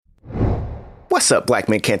What's up, Black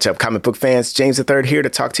Men Can't Jump comic book fans? James III here to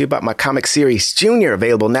talk to you about my comic series, Junior,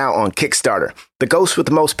 available now on Kickstarter. The ghost with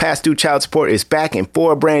the most past due child support is back in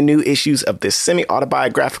 4 brand new issues of this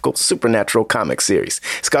semi-autobiographical supernatural comic series.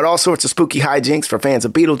 It's got all sorts of spooky hijinks for fans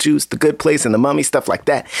of Beetlejuice, The Good Place, and The Mummy, stuff like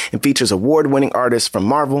that, and features award-winning artists from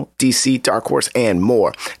Marvel, DC, Dark Horse, and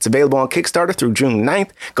more. It's available on Kickstarter through June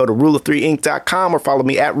 9th. Go to rule3inc.com or follow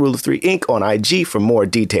me at rule3inc on IG for more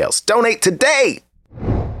details. Donate today!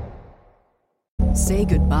 Say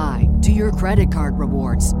goodbye to your credit card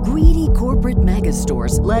rewards. Greedy corporate mega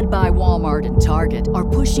stores, led by Walmart and Target, are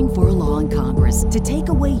pushing for a law in Congress to take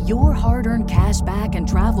away your hard-earned cash back and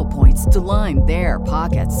travel points to line their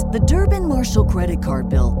pockets. The Durbin-Marshall credit card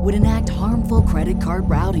bill would enact harmful credit card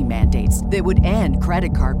routing mandates that would end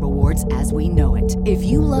credit card rewards as we know it. If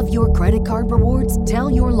you love your credit card rewards, tell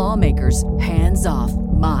your lawmakers, hands off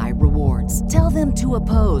my rewards. Tell them to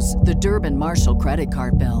oppose the Durbin-Marshall credit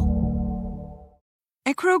card bill.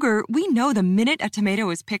 At Kroger, we know the minute a tomato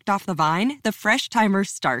is picked off the vine, the fresh timer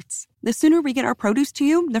starts. The sooner we get our produce to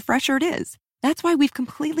you, the fresher it is. That's why we've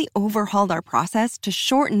completely overhauled our process to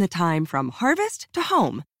shorten the time from harvest to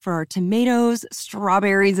home for our tomatoes,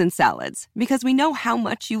 strawberries, and salads. Because we know how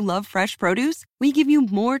much you love fresh produce, we give you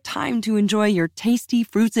more time to enjoy your tasty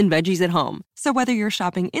fruits and veggies at home. So whether you're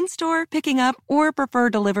shopping in-store, picking up, or prefer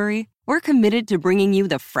delivery, we're committed to bringing you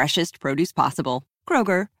the freshest produce possible.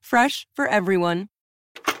 Kroger, fresh for everyone.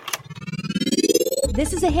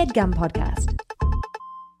 This is a HeadGum podcast.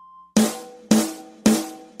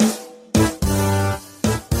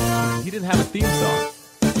 He didn't have a theme song.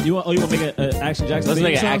 You want to make an Action Jackson? Let's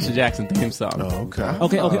make an song? Action Jackson theme song. Oh,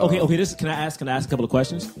 okay. Okay. This can I ask a couple of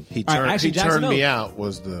questions? He All right, turned me out.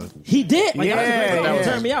 Was the he did? Like, Yeah, that was a great song. yeah.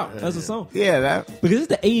 Turn me out. That's a song. Yeah, that... Because it's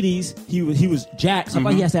the '80s. He was Jack. So I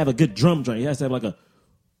thought he has to have a good drum joint. He has to have like a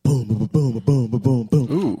boom boom boom boom boom boom boom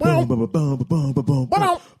boom boom boom boom boom boom boom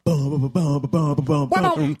boom.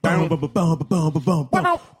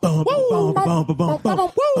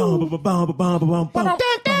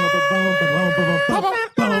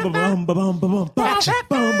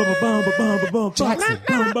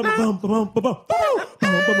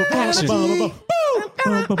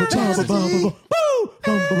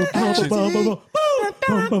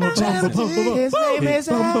 His name is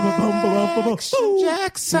Action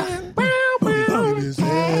Jackson.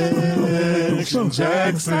 Action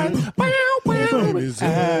Jackson. Name is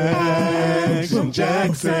Action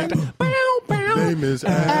Jackson. Name is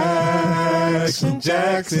Action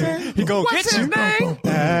Jackson. He gon' get you. Name?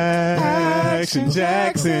 Action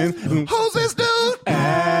Jackson. Who's this dude?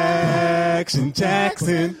 Action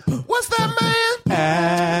Jackson. What's that man?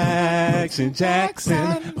 Action Jackson.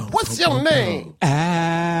 What's your name?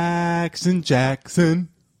 Action Jackson.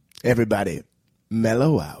 Everybody,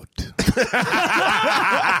 mellow out.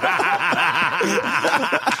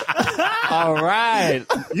 All right.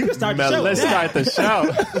 You can start the show. Let's start the show.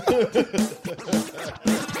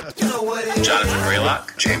 Jonathan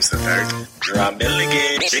Braylock, James III, Drum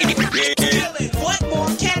Milligan. What more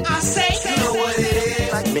can I say? You know what it is.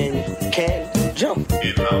 Black men can't jump.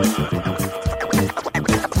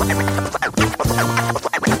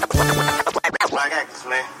 Black actors,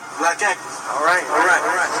 man. Black actors. All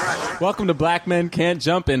right. Welcome to Black Men Can't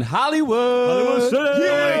Jump in Hollywood.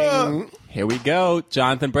 Yeah. Here we go.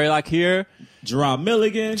 Jonathan Braylock here. Gerard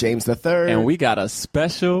Milligan. James III. And we got a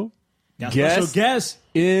special guest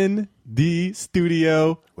in the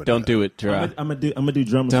studio. Don't do it, Gerard. I'm gonna do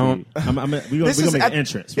drums. Don't. We're gonna make an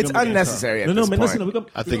entrance. It's unnecessary at this point. Listen,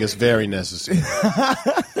 I think it's very necessary.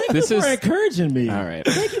 This for is encouraging me. all right.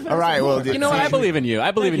 All right, well, You know what? I believe in you.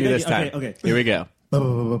 I believe in you this time. Okay. Here we go.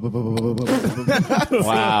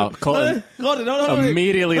 Wow. Colton No.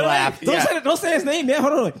 immediately laughed. Yeah. Don't say his name, man.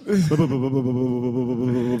 Hold on.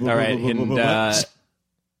 All right.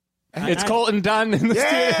 And, it's Colton Dunn in the studio.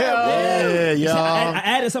 Yeah, y'all. I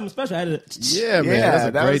added something special. I added Yeah, man. Yeah, That's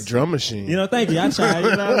a that great was- drum machine. You know, thank you. I tried.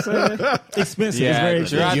 You know what I'm saying? Expensive. Yeah,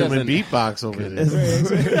 It's very Gerard expensive. Human doesn't- beatbox over there. It's very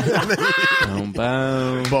expensive. Boom,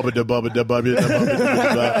 boom. Bubba da bubba da bubba da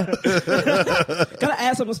bubba da. Gotta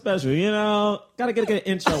add something special. You know, gotta get an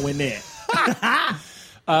intro in there.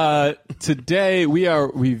 Today we are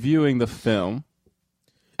reviewing the film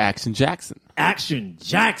Action Jackson, Action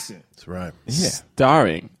Jackson. That's right.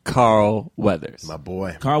 starring Carl Weathers. My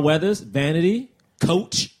boy. Carl Weathers, Vanity,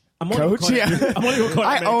 Coach. I'm only Coach? gonna call Yeah. I'm only gonna call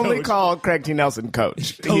I that man only Coach. call Craig T. Nelson Coach.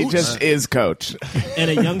 He Coach? just is Coach. And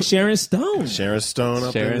a young Sharon Stone. Sharon Stone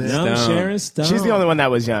up Sharon in there. Young Stone. Sharon Stone. She's the only one that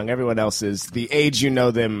was young. Everyone else is the age you know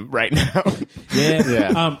them right now. Yeah.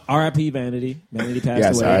 Yeah. R.I.P. Vanity. Vanity passed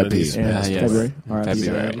Yes, away. R.I.P. in Yes. February. R.I.P.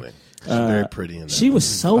 February. Vanity. Very pretty in that. She was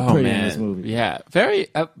so pretty in man. this movie. Yeah,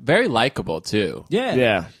 very likable too.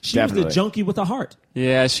 Yeah. She definitely. was the junkie with a heart.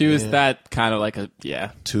 Yeah, she was that kind of like a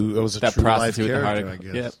It was a that true life prostitute with a heart. character,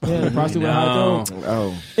 I guess. Yeah, the prostitute with a heart. No.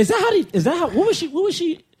 Oh, Is that how? What was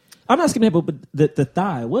she? I'm not skipping that, but the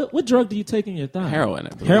thigh. What drug do you take in your thigh? Heroin, I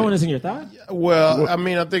believe. Heroin is in your thigh? Well, I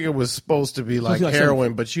mean, I think it was supposed to be like like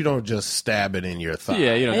heroin, but you don't just stab it in your thigh.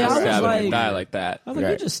 Yeah, you don't Hey, just I was stab it like- and die like that. I was like,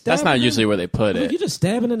 Right. you just stabbing That's not in- usually where they put I was like, it. you just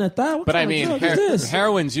stabbing in the thigh? What But I kind of mean, drug is this?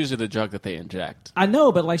 heroin's usually the drug that they inject. I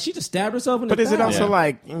know, but like she just stabbed herself in the but is thigh. it also Yeah.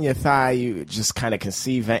 like in your thigh? You just kind of can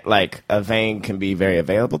see like a vein can be very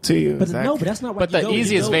available to you. But Is that- no, but that's not. But the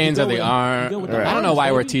easiest veins are the arm. I don't know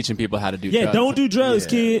why we're teaching people how to do Yeah, drugs. don't do drugs,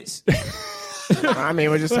 kids. I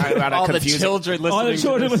mean, we're just talking about all a the confusing. children All the listening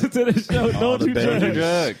children to this. listen to this show. Don't do drugs.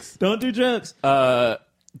 drugs. Don't do drugs.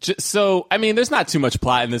 So, I mean, there's not too much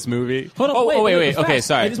plot in this movie. Hold on, wait. the Okay, facts.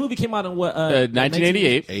 sorry. Hey, this movie came out in what?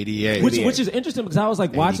 1988. 88. Which is interesting because I was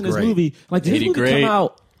like watching this great. movie. Like, did this 80 movie great. come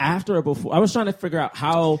out after or before? I was trying to figure out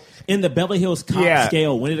how in the Beverly Hills Cop Yeah.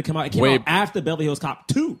 scale, when did it come out? It came Way- out after Beverly Hills Cop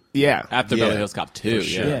 2. Yeah, After Yeah, Beverly Hills Cop 2.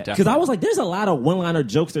 sure. Yeah, Because I was like, there's a lot of one-liner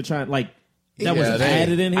jokes they're trying that was Yeah,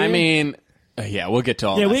 added in here. I mean, yeah, we'll get to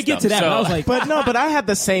all yeah, that we'll get stuff. to that. So, But I was like, but I had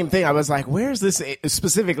the same thing. I was like, "Where's this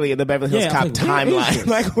specifically in the Beverly Hills Yeah, I Cop was like, where is timeline? this?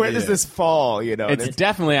 Like, where does this fall? You know, and it's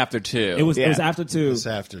definitely after 2. it was Yeah. after 2. It's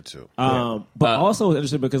after 2. But also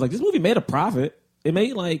interesting because like this movie made a profit. It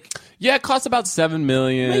made like Yeah, it cost about $7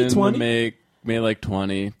 million. Made 20. Made like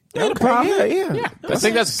 20 made a profit. yeah. I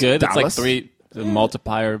think that's good. It's like Dollars. 3 the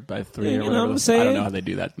multiplier by 3 Yeah, or you know whatever. what I'm saying? I don't know how they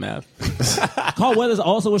do that math. Carl Weathers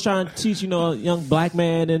also was trying to teach, a young black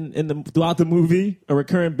man throughout the movie a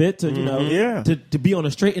recurrent bit to, to be on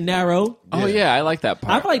a straight and narrow. Oh yeah, I like that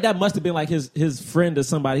part. I feel like that must have been like his friend or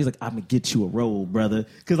somebody. He's like, I'm gonna get you a role, brother,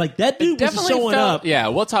 because like that dude was definitely showing felt, up. Yeah,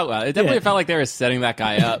 we'll talk about it. It definitely Yeah. felt like they were setting that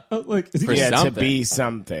guy up. Like, is he For to something. be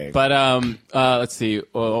something. But let's see.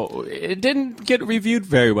 Well, it didn't get reviewed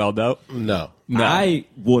very well though. No. No. I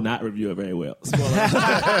will not review it very well.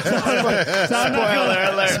 Spoiler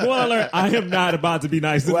alert. Spoiler alert. I am not about to be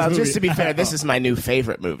nice to well, this movie. just to be fair, this is my new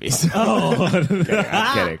favorite movie. So. Oh.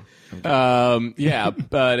 I'm kidding. Yeah,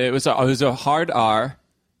 but it was a hard R.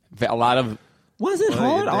 A lot of. Was it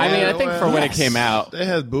hard? I mean, I think for when it Yes. came out, They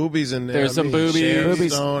had boobies in there. There's some boobies. Sharon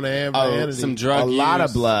Stone and Vanity. some drug A lot use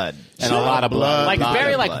of blood. and a lot of blood, like lot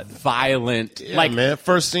very of like blood. violent, Yeah, like man,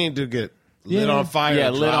 first scene to get lit on fire. yeah,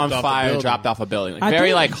 lit on dropped off a fire, building. dropped off a building, like I very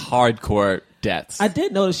did- like hardcore deaths. I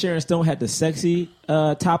did notice Sharon Stone had the sexy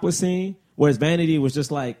topless scene, whereas Vanity was just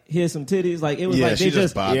like, here's some titties. Like it was Yeah, like she they just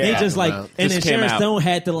just bopped they them just like, out. and Just then came Sharon out. Stone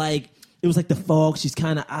had to like, it was like the fog. She's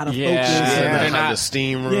kind of out of Yeah. focus. Yeah, Yeah, they're like not- the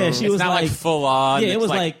steam room. Yeah, she it's was not like, like- full on. Yeah, it it's was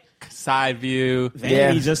like side view.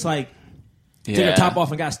 Vanity Yeah. just like took Yeah. her top off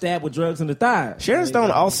and got stabbed with drugs in the thigh. Sharon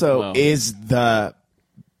Stone also Wow. is the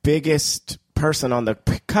biggest person on the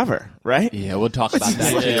cover, right? Yeah, we'll talk about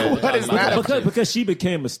that. Yeah, we'll What talk is about that? that. Because she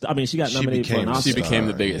became a star. I mean, she got She nominated for an became a Oscar. She became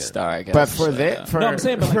the Star, biggest yeah. star, I guess. But for for No, I'm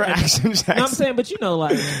saying, but for like, Action Jackson, No, I'm saying, but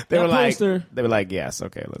like they that were like poster. yes,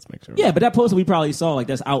 okay, let's make sure. Yeah, but that poster we probably saw, like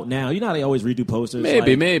that's out now. You know how they always redo posters.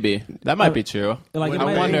 maybe, like, maybe that might be true. Like, it When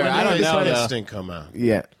might- wonder, when I don't did know, Basic though. Instinct come out?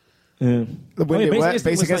 yeah. When did what?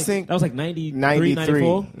 Basic was like, Instinct? that was like 93, 93.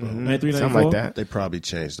 94, Mhm. 93, Something 94. like that. They probably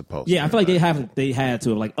changed the poster. Yeah, I feel like they had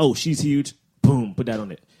to like, oh, she's huge, boom, put that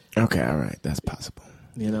on it. Okay, all right, that's possible.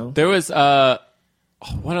 You know, There was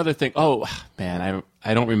one other thing. Oh man,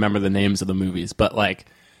 I don't remember the names of the movies, but like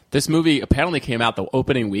this movie apparently came out the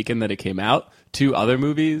opening weekend that it came out. 2 other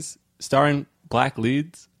movies starring black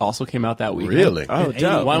leads also came out that weekend. Really? Oh,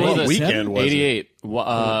 dope. One was What a weekend was it? 88.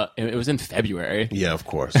 It was in February. Yeah, of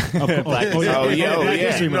course. oh yeah, Oh, yeah, Black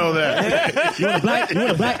History you Month. know that. You want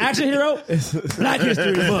a black action hero? Black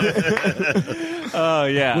History Month. Oh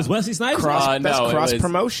yeah. Was Wesley Snipes? That's no, it cross was-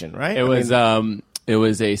 promotion, right? It was it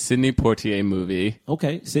was a Sidney Poitier movie.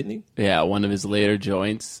 Okay, Sydney. Yeah, one of his later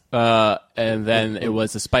joints. And then it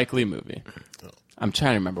was a Spike Lee movie. I'm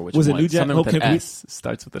trying to remember which Was it one. New Jack- Something with okay, an can we- S.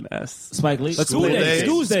 Starts with an S. Spike Lee. School Days.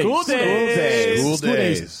 School Days. School Days. School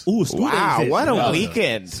Days. Ooh, School wow, Days. what a Yeah.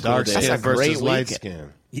 weekend! Dark That's skin a great versus light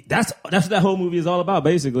weekend. skin. That's what that whole movie is all about,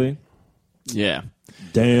 basically. Yeah.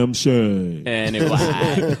 Damn shame. Anyway.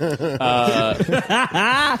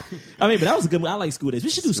 I mean, but that was a good movie. I like School Days. We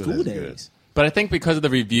should do School Days is Days. But I think because of the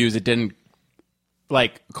reviews, it didn't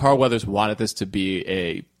like Carl Weathers wanted this to be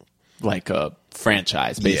a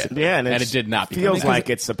franchise, basically. Yeah, and it did not become feels that. like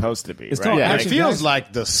it's supposed to be. It's right? called Yeah. It Action feels Jackson.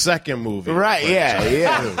 like the second movie. Right? Yeah,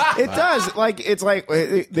 yeah. It does. Like it's like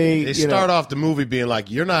they They start off the movie being like,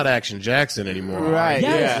 "You're not Action Jackson anymore." Right,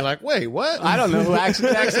 Yes. yeah. You're like, "Wait, what?" I don't know who Action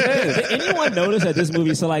Jackson is. Did anyone notice that this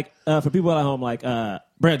movie? So, like, for people at home, like,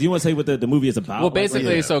 Brad, do you want to say what the movie is about? Well,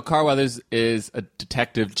 basically, so Carl Weathers is a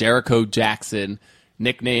detective, Jericho Jackson,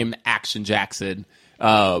 nicknamed Action Jackson.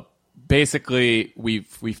 Basically, we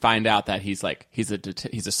find out that he's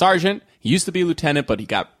a sergeant. He used to be a lieutenant, but he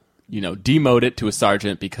got demoted to a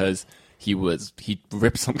sergeant because he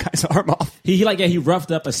ripped some guy's arm off. He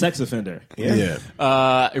roughed up a sex offender. He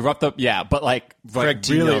roughed up, but Craig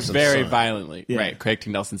T. really Nelson's very son. violently. Yeah. Right, Craig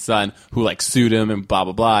T. Nelson's son, who sued him and blah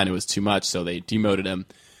blah blah, and it was too much, so they demoted him.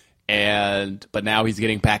 But now he's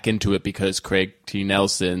getting back into it because Craig T.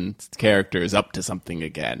 Nelson's character is up to something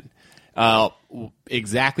again.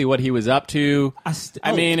 Exactly what he was up to.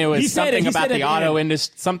 I mean, it was something about the auto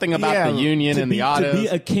industry, something about the union and the autos. To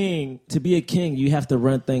be a king, you have to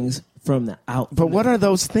run things from the out. But what are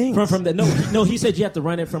those things? From the no, he said you have to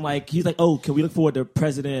run it from he's like, oh, can we look forward to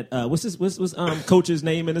President? What's coach's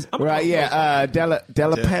name in this? Delaplance,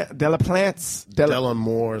 Delon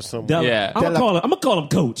Moore or something. I'm gonna call him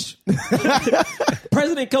Coach.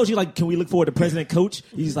 President Coach. He's like, can we look forward to President Coach?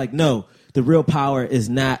 He's like, no, the real power is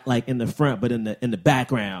not in the front, but in the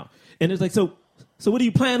background. And it's like, so what do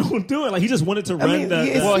you plan on doing? He just wanted to run he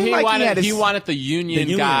wanted the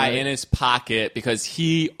union guy in his pocket because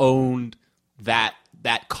he owned that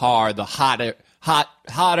car, the hottest. Yeah.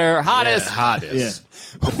 The hottest,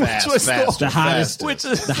 fastest.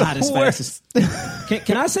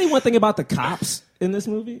 Can I say one thing about the cops in this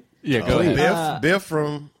movie? Yeah, go ahead. Biff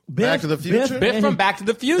from Back to the Future. Biff from Back to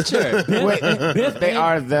the Future. Biff, they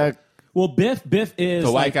are the. Well, Biff is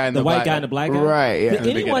the white guy and the white guy and the black guy. Right, yeah. Did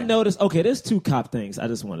anyone notice? Okay, there's two cop things I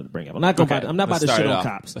just wanted to bring up. I'm not about to shit on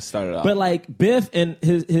cops. Let's start it off. But Biff and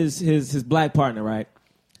his black partner, right?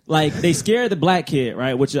 They scare the black kid,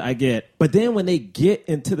 right? Which I get. But then when they get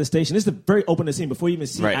into the station, this is a very open scene before you even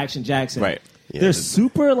see Action Jackson. Right. Yeah, they're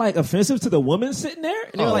super offensive to the woman sitting there.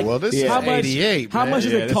 And they're well, this is how 88, How much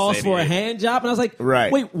does it cost for a hand job? And I was like,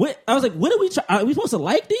 wait, what? I was like, what are we? Are we supposed to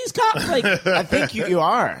like these cops? I think you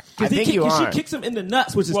are. I think you are. She kicks him in the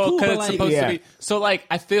nuts, which is cool. But it's supposed to be. So I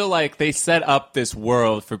feel like they set up this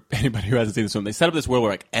world for anybody who hasn't seen this film. They set up this world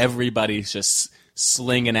where everybody's just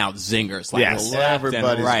slinging out zingers.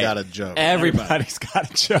 Everybody's got a joke. Everybody's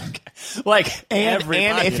got a joke.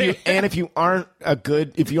 Everybody. And if you aren't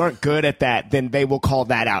good at that, then they will call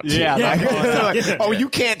that out too. Yeah. You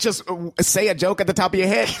can't just say a joke at the top of your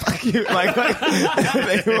head.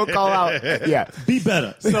 They will call out. Yeah, be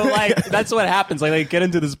better. So that's what happens. They get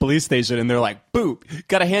into this police station and they're like, "Boop,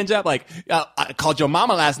 got a hand job." I called your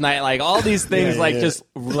mama last night. All these things, just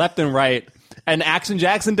left and right. And Action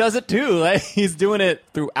Jackson does it too. He's doing it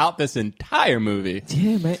throughout this entire movie.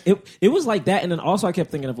 Yeah, man. It was like that, and then also I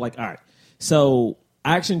kept thinking of all right, so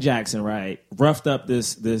Action Jackson, right, roughed up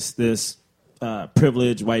this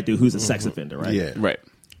privileged white dude who's a sex offender, right? Yeah, right.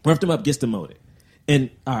 Roughed him up, gets demoted,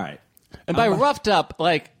 and all right. And by roughed up,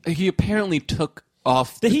 he apparently took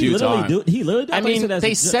off the dude's arm. He literally did. I mean,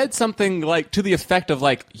 they said something to the effect of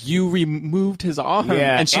you removed his arm.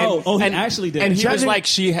 Yeah. And he actually did. And he was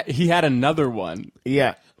he had another one.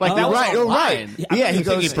 Yeah. That was right. Yeah, he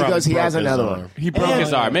goes, he has another one. He broke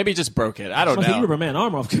his arm. Maybe he just broke it. I don't know. He ripped a man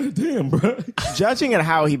arm off. God damn, bro. Judging at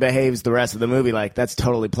how he behaves the rest of the movie, that's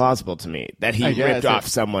totally plausible to me. That he ripped off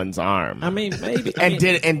someone's arm. I mean, maybe.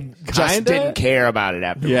 Just didn't care about it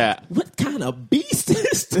after. Yeah. What kind of beast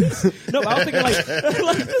is this? No, I was thinking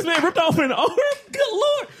this man ripped off an arm. Good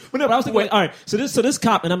Lord. But no, I was thinking, all right, so this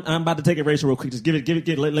cop, and I'm about to take it racial real quick. Just give it.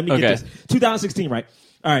 Let me get this. 2016, right?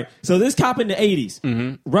 All right, so this cop in the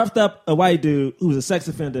 80s roughed up a white dude who was a sex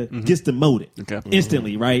offender, gets demoted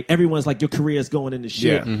instantly, right? Everyone's like, your career is going into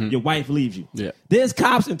shit. Yeah. Your wife leaves you. Yeah. There's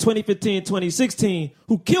cops in 2015, 2016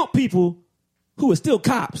 who killed people who are still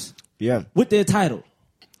cops with their title,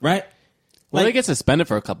 right? Well, they get suspended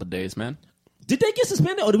for a couple of days, man. Did they get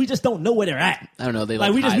suspended, or do we just don't know where they're at? I don't know. They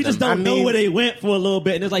we just don't know where they went for a little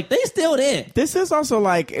bit, and it's they still there. This is also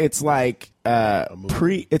it's a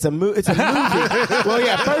movie. Well,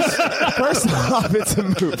 yeah. First off, it's a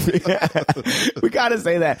movie. We gotta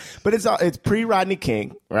say that, but it's pre Rodney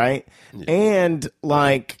King, right? Yeah. And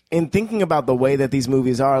in thinking about the way that these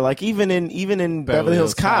movies are, even in Beverly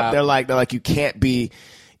Hills Cop, they're like you can't be.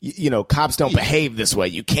 Cops don't behave this way.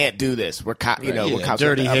 You can't do this. We're cops. We're cops.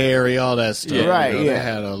 Dirty Harry, all that stuff. Yeah. Right. They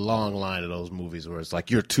had a long line of those movies where it's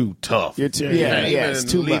you're too tough. You're too. It's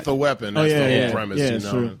too Lethal Weapon. That's the whole premise. Yeah,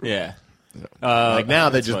 true. Yeah. Now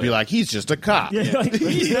they just be he's just a cop. Yeah,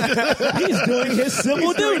 he's doing his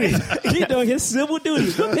civil duty. He's doing his civil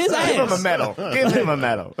duty. Whip his ass. Give him a medal. Give him a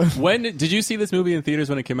medal. When did you see this movie in theaters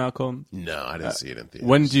when it came out, Colton? No, I didn't see it in theaters.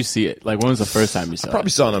 When did you see it? When was the first time you saw it?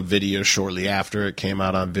 Probably saw it on video shortly after it came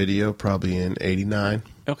out on video, probably in '89.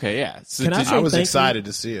 Okay, yeah. So I was excited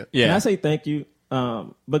to see it. Yeah. Can I say thank you?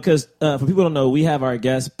 Because for people who don't know, we have our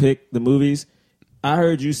guests pick the movies. I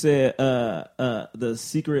heard you said the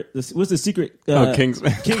secret. What's the secret?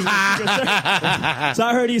 Kingsman. Kingsman. So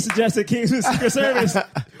I heard he suggested Kingsman Secret Service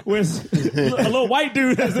was a little white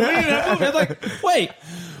dude as the lead in that movie. I was like, wait.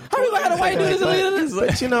 How do you had a white dude as the lead in this?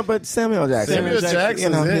 But Samuel Jackson. Samuel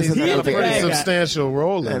Jackson, he's he has a the pretty bad guy. substantial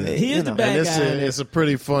role in it. He is the bad guy. It's a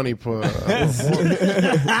pretty funny part.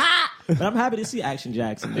 But I'm happy to see Action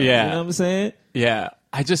Jackson. Though. Yeah. You know what I'm saying? Yeah.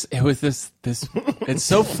 It was this it's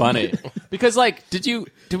so funny. Because did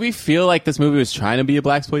we feel like this movie was trying to be a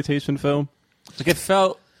blaxploitation film? Like it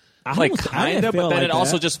felt like kind of, but then it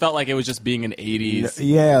also just felt like it was just being an 80s.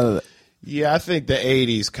 Yeah. Yeah, I think the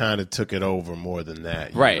 80s kind of took it over more than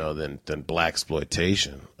that, Right. than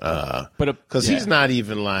blaxploitation. But because he's not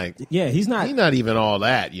even like he's not even all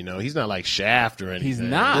that, He's not like Shaft or anything. He's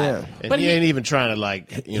not. Yeah. And But he ain't even trying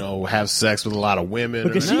to have sex with a lot of women.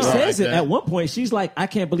 because or she nothing says like it that. at one point. She's like, I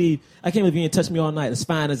can't believe you didn't touch me all night as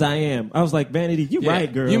fine as I am. I was like, Vanity, you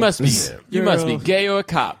right, girl. You must be gay or a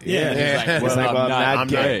cop. Yeah. And he's like, well, It's like, I'm well, not not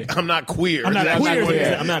gay. I'm not queer. I'm not That's queer. what he Yeah,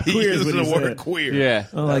 said. I'm not He queer is used what the he word said. queer. Yeah.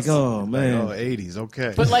 I'm like, oh man. Oh, 80s,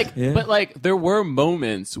 okay. But there were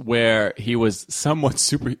moments where he was somewhat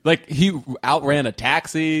super. Like he outran a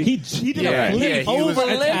taxi. He did a flip over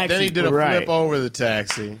a taxi. Then he did a Right. flip over the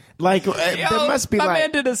taxi. Like, there must be my like...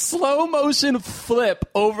 man did a slow motion flip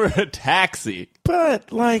over a taxi.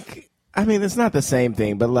 But, like... I mean, it's not the same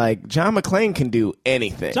thing, but, like, John McClane can do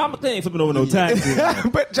anything. John McClane ain't flipping over no taxi.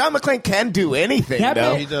 But John McClane can do anything, That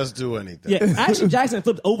though. man- He does do anything. Yeah, Action Jackson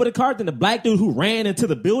flipped over the car, then the black dude who ran into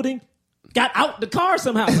the building got out the car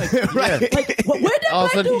somehow. Like, like where'd that All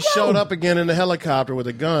of black a sudden, dude he go? showed up again in the helicopter with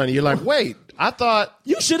a gun. You're like, wait, I thought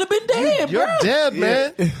You should have been dead, you're bro. dead,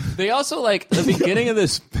 man. They also the beginning of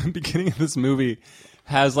this movie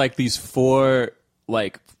has like these four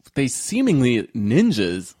they seemingly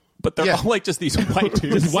ninjas, but they're all like just these white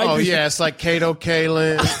dudes. White Oh dudes. yeah, it's like Kato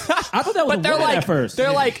Kalin. I thought that was But they're a woman like at first.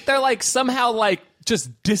 they're somehow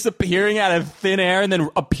just disappearing out of thin air and then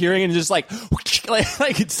appearing and just like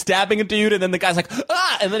stabbing a dude, and then the guy's like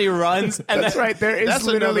and then he runs. And That's then, right. There is That's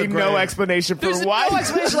literally another no great- explanation for There's why. no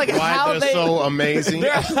explanation Why how they're they so amazing.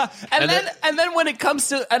 and then when it comes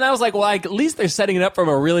to, and I was like, well, at least they're setting it up for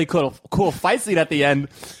a really cool fight scene at the end.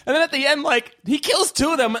 And then at the end, he kills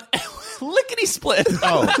two of them, lickety split.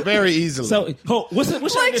 Oh, very easily. So, what's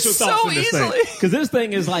your initial so thoughts on this thing? easily. Because this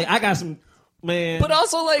thing is I got some, man. But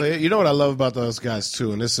also You know what I love about those guys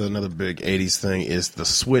too, and this is another big '80s thing, is the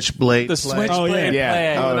switchblade. the play. switchblade yeah.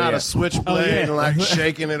 play. Oh, Pulling out yeah. a switchblade Oh, yeah. and like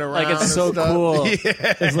shaking it around. Like, it's so and stuff. cool.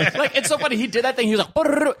 Yeah. It's so funny. He did that thing. He was like,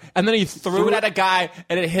 "Brrr," and then he threw it at a guy,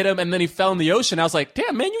 and it hit him, and then he fell in the ocean. I was like,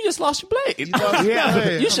 damn, man, you just lost your blade.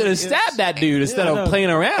 You should have stabbed that dude instead of playing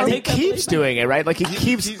around. And he keeps doing it, right? Like, he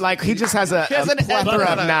keeps, he just has a has an plethora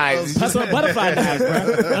of knives. That's what butterfly knives,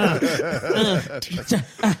 bro.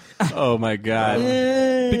 Oh my god!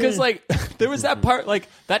 Because there was that part,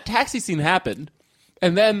 that taxi scene happened,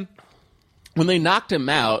 and then when they knocked him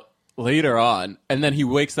out later on, and then he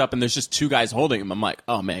wakes up and there's just two guys holding him. I'm like,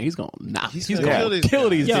 oh man, he's gonna kill these Yo,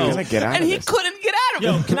 dudes, he's gonna get out and of he this. couldn't get out of it.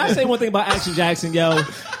 Yo, can I say one thing about Action Jackson, yo?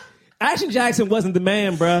 Action Jackson wasn't the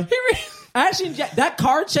man, bro. That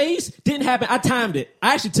car chase didn't happen. I timed it.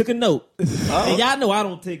 I actually took a note. And y'all know I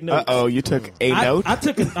don't take notes. Uh-oh, you took a note? I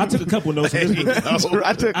took a couple notes on this movie.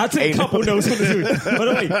 I took a couple notes on this movie.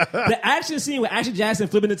 But wait, the action scene with Action Jackson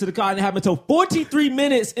flipping into the car didn't happen until 43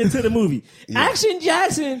 minutes into the movie. Action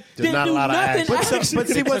Jackson didn't not a do lot of nothing. action. But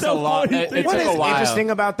see, what's a lot. It What took is a while. interesting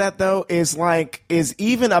about that, though, is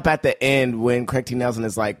even up at the end when Craig T. Nelson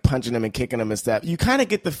is punching him and kicking him and stuff, you kind of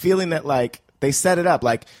get the feeling that they set it up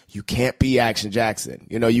you can't be Action Jackson.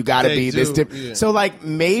 You got to They be this do, tip. yeah. So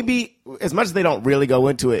maybe as much as they don't really go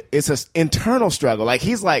into it, it's an internal struggle.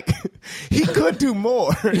 He's he could do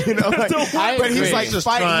more. But he's He's just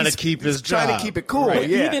fighting, trying to he's keep his trying job. to keep it cool. Right.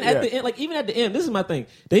 Yeah, even at the end, even at the end, this is my thing.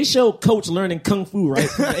 They show Coach learning kung fu, right?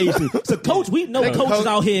 From the age group. So Coach, we know Coach is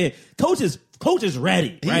out here. Coach is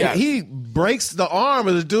ready, right? He breaks the arm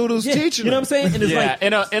of the dude who's teaching you know him. what I'm saying?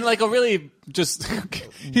 And it's in a really just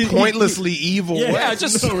Pointlessly evil way. Yeah,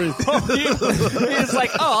 just he's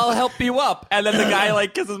like, oh, I'll help you up, and then the guy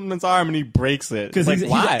kisses him in his arm and he breaks it. because he's an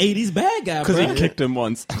why? 80s bad guy. Because Bro. he kicked him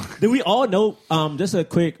once. Do we all know? Just a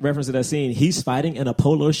quick reference to that scene. He's fighting in a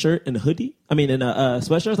polo shirt and a hoodie. I mean, in a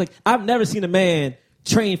sweatshirt. It's I've never seen a man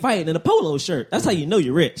train fighting in a polo shirt. That's how you know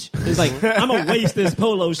you're rich. It's I'm gonna waste this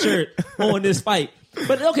polo shirt on this fight.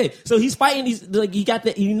 But okay, so he's fighting. He's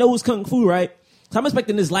he knows kung fu, right? So I'm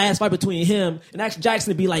expecting this last fight between him and Action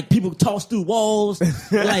Jackson to be people toss through walls,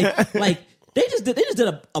 They just did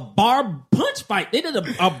a bar punch fight. They did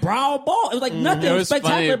a brawl ball. It was like nothing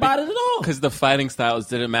spectacular about it at all. Because the fighting styles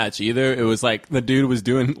didn't match either. It was like the dude was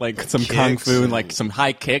doing like some kung fu and like some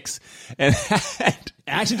high kicks, and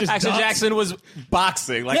Action Jackson was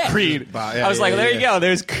boxing like Creed. I was like, there you go.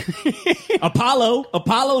 There's Creed.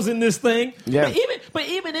 Apollo's in this thing. Yeah. But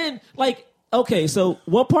even in like, okay, so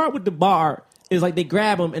one part with the bar is like they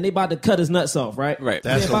grab him and they about to cut his nuts off, right? Right.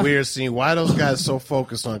 That's a weird scene. Why are those guys so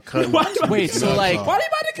focused on cutting? Wait, so like, why are they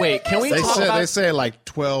about to cut wait, can we They talk say about? they say it like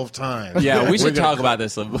 12 times. Yeah, we should talk about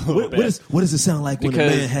this a little bit. What does it sound like when a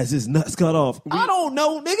Because- man has his nuts cut off? I don't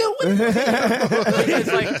know, nigga.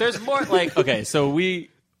 It's like there's more. Like, okay, so we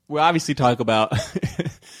obviously talk about.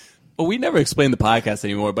 Well, we never explain the podcast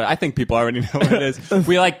anymore, but I think people already know what it is.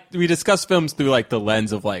 We discuss films through like the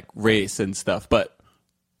lens of like race and stuff, but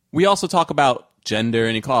we also talk about gender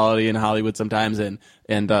inequality in Hollywood sometimes, and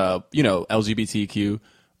LGBTQ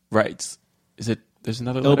rights. There's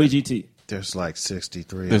another letter? LBGT. There's like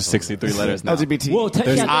 63. There's 63 letters now. LGBT. Well,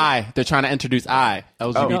 There's I. They're trying to introduce I.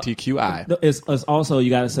 LGBTQI. No, it's also you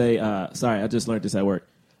got to say. Sorry, I just learned this at work.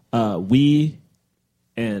 We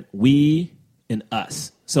and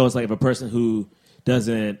us. So it's like if a person who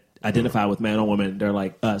doesn't identify with man or woman, they're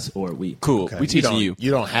like us or we. Cool. Okay. We teaching you.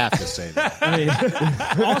 You don't have to say that.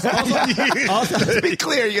 Also, To be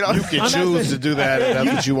clear, You can choose to do that if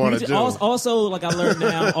that's what you want to do. Also, like I learned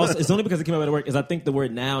now, it's only because it came out at work, is I think the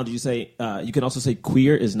word now, did you say, you can also say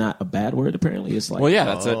queer is not a bad word, apparently. It's like, Well, yeah,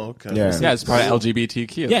 that's it. Okay. Yeah. It's part of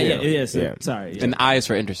LGBTQ. Yeah, it is. Yeah. Sorry. Yeah. And I is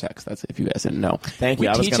for intersex. That's if you guys didn't know. Thank you.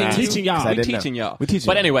 We're I was gonna ask. Teaching y'all. 'Cause I We're didn't know. teaching y'all. We're teaching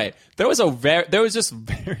But y'all. anyway, there was just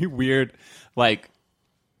very weird, like.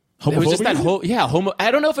 It was just that Homophobia? whole, yeah,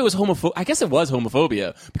 I don't know if it was homophobia. I guess it was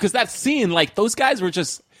homophobia because that scene, like, those guys were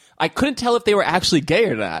just, I couldn't tell if they were actually gay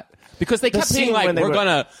or not because they kept scene being like, when they we're were-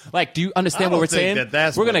 gonna, like, do you understand what we're saying?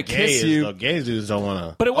 That's we're gonna what gay kiss is, you. though. Gay dudes don't want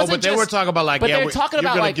to. But it wasn't but they just- were talking about like, but yeah, they were talking you're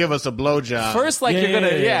about, gonna like, give us a blowjob. First, like, Yeah, you're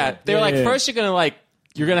gonna, they were like, yeah. first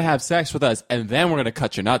you're gonna have sex with us and then we're gonna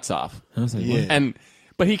cut your nuts off. I was like, what?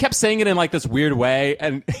 But he kept saying it in like this weird way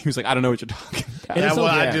and he was like, I don't know what you're talking about. And it's so-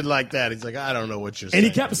 I yeah. did like that. He's like, I don't know what you're saying.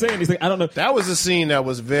 And he kept saying, he's like, I don't know. That was a scene that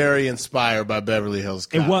was very inspired by Beverly Hills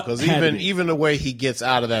Cop. And what Because had to be. even the way he gets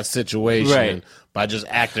out of that situation Right. by just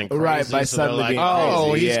acting crazy. Right, by so they're suddenly like, being oh,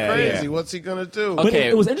 crazy. he's Yeah, crazy. yeah. What's he going to do? But Okay.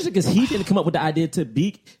 it was interesting because he didn't come up with the idea to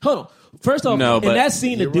be. Hold on. First off, No, in but- that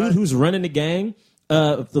scene, the You're dude right. who's running the gang,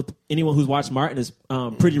 anyone who's watched Martin is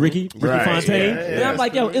Pretty Ricky Right, Fontaine. yeah, And I'm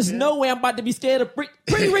like, yo, there's no way I'm about to be scared of Pretty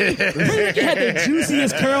Ricky. Pretty Ricky had the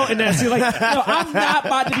juiciest curl in that scene. Like, yo, I'm not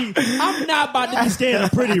about to be scared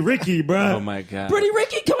of Pretty Ricky, bro. Oh, my God. Pretty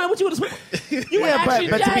Ricky, come on, what you want to You Yeah, Action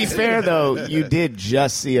but to be Jackson. fair though, you did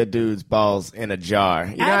just see a dude's balls in a jar.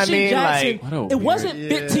 You know Action what I mean? Jackson, Like, What a it wasn't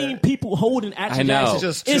 15 people holding Action I know. Jackson.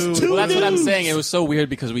 Just It's two- two Well, that's what I'm dudes. saying. It was so weird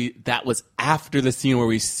because that was after the scene where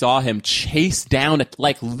we saw him chase down,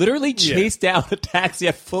 literally chase down a taxi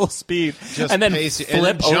at full speed, Just and then pace it, flip and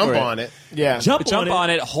then jump over on it. yeah. Jump on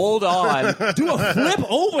it, hold on. do a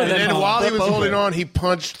flip over, And then them. while he was flip over. holding on, he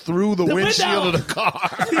punched through the windshield window. of the car.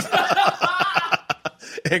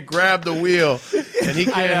 And grabbed the wheel. And he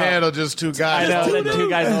can't know. handle just two I guys. know that two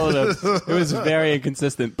guys hold him. It was very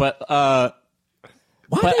inconsistent, but Why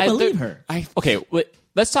but did they I believe thi- her? Okay,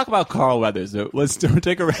 let's talk about Carl Weathers. Though. Let's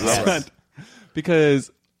take a restaurant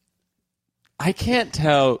because I can't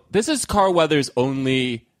tell. This is Carl Weathers'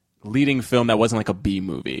 only leading film that wasn't like a B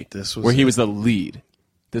movie. This was where he it. was the lead.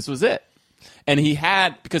 This was it. And he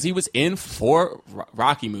had, because he was in 4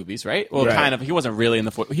 Rocky movies, right? Well, Right. kind of. He wasn't really in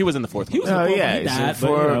the 4th. He was in the 4th one. Oh He yeah, died, it's but,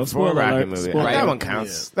 for you know, spoiler Rocky alert, movie. spoiler That alert. one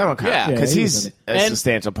counts. That one counts Yeah. because Yeah, he was he's in a it.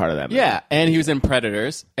 substantial part of that movie. Yeah, and he was in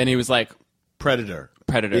Predators, and he was like, Predator.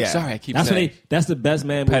 Predator. Yeah. Sorry, I keep That's saying. that's the best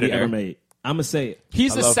man movie Predator. ever made. I'm gonna say it.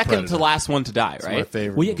 He's the love second Predator. to last one to die, My right?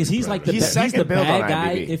 favorite. Well, yeah, because he's like the He's he's second the billed on bad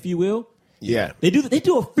guy, IMDb. if you will. Yeah. They do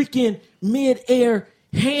a freaking mid-air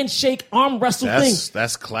handshake arm wrestle thing.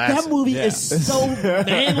 That's classic. That movie Yeah. is so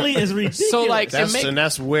manly, it's ridiculous. So, like, That's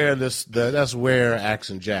where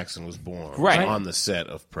Action Jackson was born. Right. On the set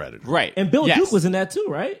of Predator. Right. and Bill Yes. Duke was in that too,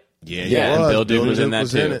 right? Yeah, Yeah, and Bill Duke was in that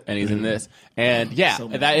was too, in it. and he's in this, and yeah, So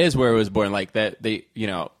that is where it was born. Like that, they,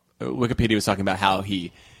 Wikipedia was talking about how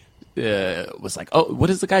he was like, oh, what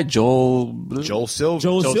is the guy, Joel Silver. Joel Silver.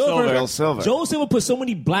 Joel Silver. Joel Silver put so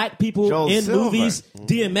many black people Joel in Silver. movies.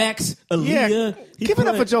 DMX, Yeah, Aaliyah. He give it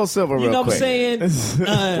up put- for Joel Silver You real know quick. what I'm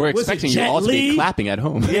saying? We're what's it, expecting you Jet all to be Li? clapping at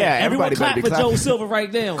home. Yeah, Everyone everybody clap better for be clapping. Joel Silver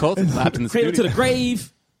right now. Colton clapped in the Cradle studio. to the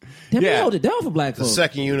grave. Damn, Yeah. they held it down for black The folks.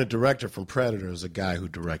 second unit director from Predator is a guy who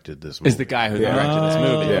directed this movie. Is the guy who directed this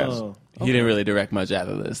movie. Yes. He didn't really direct much out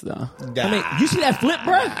of this, though. I mean, you see that flip,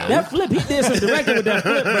 bro? That flip, he did some directing with that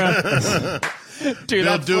flip, bro. Dude,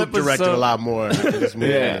 Bill Duke directed a lot more in this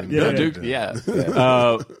movie. Bill Duke,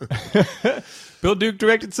 Bill Duke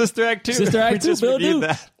directed Sister Act 2. Sister Act 2, Bill Duke.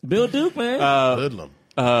 That. Bill Duke, man. Hoodlum.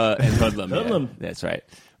 And Hoodlum. Hoodlum. Yeah, that's right.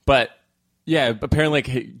 But, yeah, apparently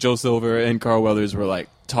like, Joe Silver and Carl Weathers were, like,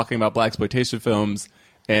 talking about blaxploitation films,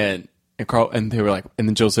 and they were like, and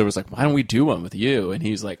then Joe Silver was like, why don't we do one with you? And he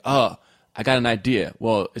was like, oh, I got an idea.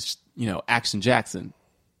 Well, it's, Action Jackson.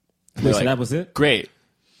 Wait, so that was it? Great.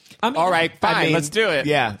 I mean, all right, fine, let's do it.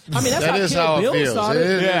 Yeah. I mean, That's how it feels. started.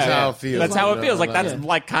 It is how it feels. That's how it feels. Like, that's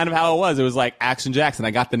like kind of how it was. It was like Action Jackson.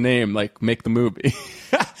 I got the name, like, make the movie.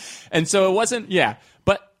 And so it wasn't,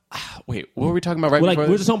 but wait, what were we talking about before?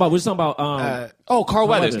 We're just talking about Carl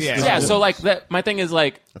Weathers. Yeah. So like that, my thing is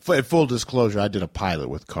like, full disclosure, I did a pilot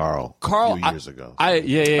with Carl a few years ago.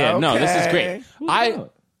 No, this is great.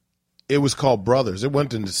 It was called Brothers. It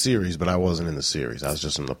went into the series, but I wasn't in the series. I was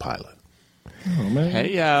just in the pilot. Oh, man.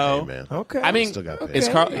 Hey, yo. Hey, man. Okay. I mean, Still got paid. it's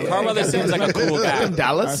Carl Weathers seems like a cool guy.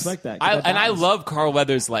 Dallas. I respect that. I love Carl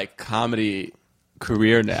Weathers' like comedy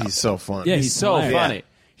career now. He's so fun. Yeah, He's so hilarious. funny.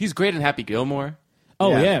 He's great in Happy Gilmore.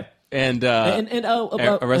 Oh, yeah. And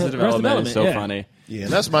Arrested Development is so yeah. funny. Yeah,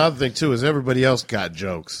 and that's my other thing, too, is everybody else got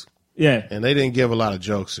jokes. Yeah. And they didn't give a lot of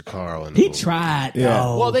jokes to Carl. In the He movie. tried, Yeah.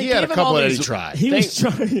 though. Well, He had a couple that he tried. He was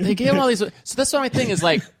trying. They gave him all these. So that's what my thing is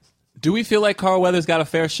like. Do we feel like Carl Weathers got a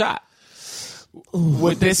fair shot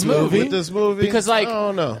with this movie? With this movie? Because like, I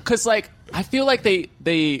don't know. Because like, I feel like they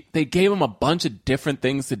gave him a bunch of different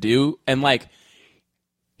things to do, and like,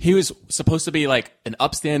 he was supposed to be like an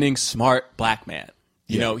upstanding, smart black man.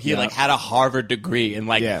 He like had a Harvard degree and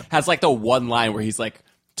like has like the one line where he's like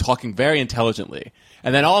talking very intelligently,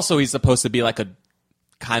 and then also he's supposed to be like a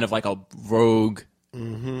kind of like a rogue,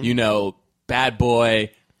 bad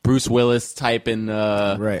boy, Bruce Willis type in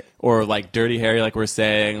right, or like Dirty Harry, like we're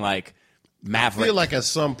saying, like Maverick. I feel like at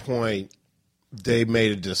some point they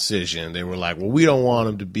made a decision. They were like, well, we don't want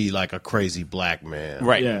him to be like a crazy black man.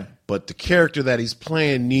 Right. Yeah. But the character that he's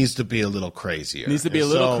playing needs to be a little crazier. Needs to be a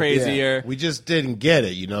little crazier. We just didn't get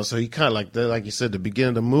it, So he kind of like you said, the beginning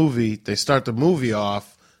of the movie, they start the movie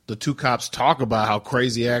off, the two cops talk about how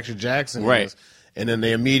crazy Action Jackson is. And then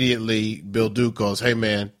they immediately, Bill Duke goes, hey,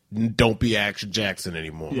 man, don't be Action Jackson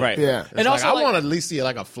anymore. Right. Yeah. And also, I want to at least see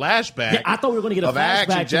like a flashback. Yeah, I thought we were going to get a of flashback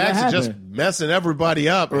Action Jackson just happened. messing everybody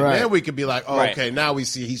up, and Right. then we could be like, oh, Right. okay, now we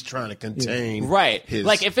see he's trying to contain, his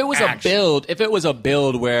like if it was action. a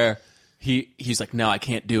build where he's like, no, I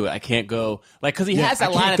can't do it, I can't go, like, because he has that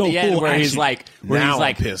I line can't at go the end full where he's action. like, Now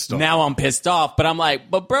I'm pissed off. now I'm pissed off, but I'm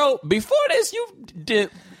like, but bro, before this you've been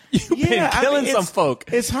killing some folk.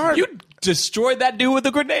 It's hard. You destroyed that dude with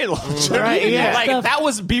a grenade launcher. Right, yeah. Like that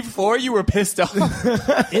was before you were pissed off.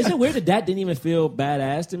 Isn't it weird that didn't even feel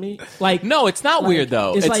badass to me? Like, No, it's not weird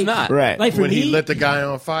though. It's like, not. Right. Like for when me, he lit the guy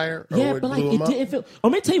on fire. Or yeah, what but like blew him it up? didn't feel.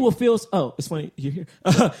 Let me tell you what feels. Oh, it's funny you're here.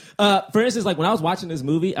 For instance, like when I was watching this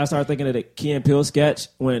movie, I started thinking of the Key and Peele sketch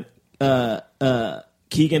when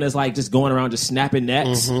Keegan is like just going around just snapping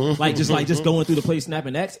necks, like just going through the place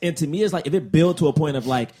snapping necks. And to me, it's like if it built to a point of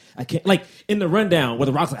like I can't, like in the rundown where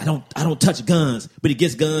the Rock's like I don't touch guns, but he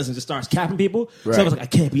gets guns and just starts capping people. Right. So I was like I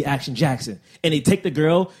can't be Action Jackson, and they take the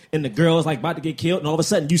girl and the girl is like about to get killed, and all of a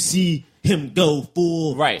sudden you see him go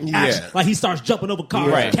full action. Yeah. Like he starts jumping over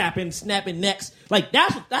cars, Right. capping, snapping necks. Like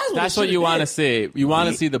that's what you want to see. You want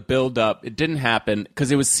to see the build up. It didn't happen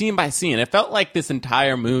because it was scene by scene. It felt like this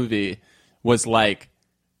entire movie was like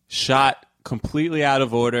shot completely out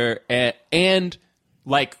of order, and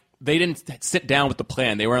like they didn't sit down with the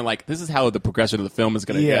plan. They weren't like, this is how the progression of the film is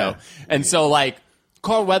going to go. And so like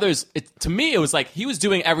Carl Weathers, to me, it was like he was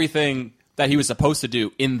doing everything that he was supposed to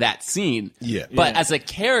do in that scene. Yeah. But as a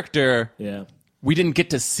character, we didn't get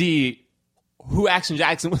to see who Action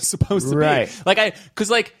Jackson was supposed to be. Like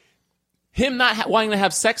because like him not wanting to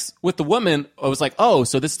have sex with the woman, I was like, oh,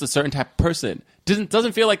 so this is a certain type of person.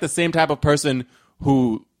 Doesn't feel like the same type of person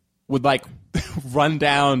who would like run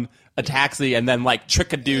down a taxi and then like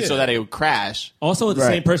trick a dude so that it would crash. Also, the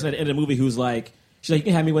same person at the end of the movie who's like, she's like, you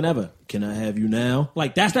can have me whenever. Can I have you now?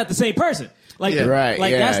 Like, that's not the same person. Like,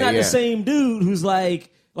 that's not the same dude who's like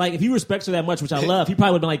if he respects her that much, which I love, he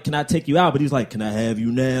probably would have been like, can I take you out? But he's like, can I have you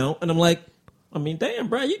now? And I'm like, I mean, damn,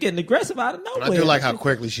 bro, you getting aggressive out of nowhere. I do like how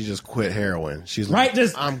quickly she just quit heroin. She's right, like,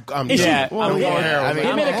 just I'm and done. she- I'm going yeah. heroin.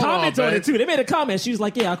 They made a comment on it too. They made a comment. She was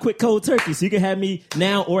like, "Yeah, I quit cold turkey, so you can have me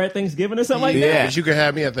now or at Thanksgiving or something like that." But you could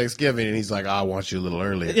have me at Thanksgiving, and he's like, I want you a little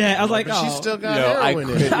earlier. Yeah, I was like, but oh, she still got I heroin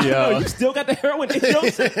in quit. it. yo, you still got the heroin in your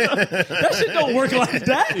system. That shit don't work like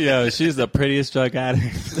that. Yo, she's the prettiest drug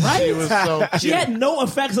addict. Right? She was so She had no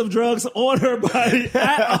effects of drugs on her body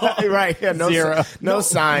at all. Right. Yeah. No. Zero. No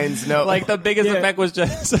signs. No. Like the biggest effect was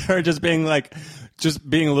just her just being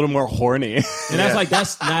a little more horny. And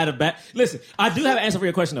that's not a bad. Listen, I do have an answer for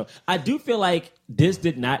your question though. I do feel like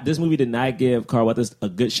this movie did not give Carl Weathers a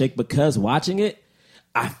good shake because watching it,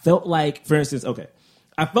 I felt like, for instance,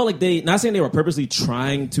 I felt like they, not saying they were purposely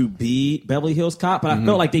trying to be Beverly Hills Cop, but I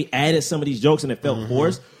felt like they added some of these jokes and it felt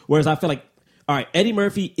forced. Whereas I feel like, all right, Eddie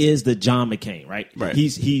Murphy is the John McClane, right? Right.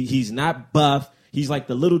 He's not buff. He's like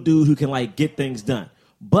the little dude who can like get things done.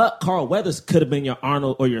 But Carl Weathers could have been your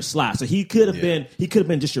Arnold or your Sly. So he could have been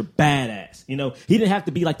just your badass. You know, he didn't have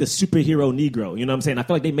to be like the superhero Negro. You know what I'm saying? I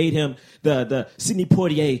feel like they made him the Sidney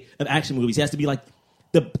Poitier of action movies. He has to be like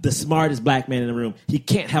the smartest black man in the room. He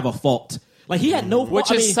can't have a fault. Like he had no fault.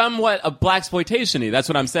 Which is somewhat a blaxploitation-y. That's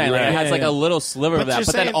what I'm saying. Like, it has like a little sliver of that.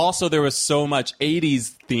 But then also there was so much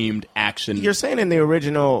 80s themed action. You're saying in the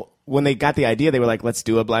original, when they got the idea, they were like, let's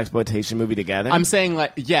do a blaxploitation movie together? I'm saying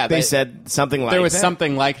like, yeah. They said something like that. There was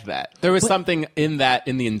something like that. There was something in that,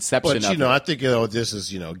 in the inception But, of I think, this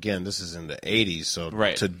is, again, this is in the 80s. So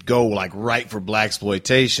Right. to go like right for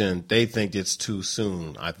blaxploitation, they think it's too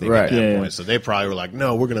soon, I think, Right. at that Yeah. point. So they probably were like,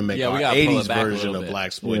 no, we're going to make Yeah, our we gotta pull 80s it back a version little of bit.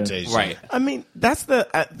 blaxploitation. Right. I mean, that's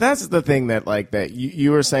the thing that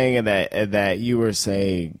you were saying and that you were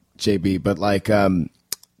saying, JB, but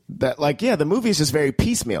the movie is just very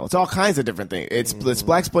piecemeal. It's all kinds of different things. It's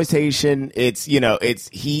blaxploitation. It's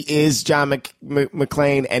he is John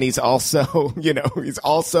McClane, and he's also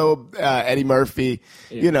Eddie Murphy.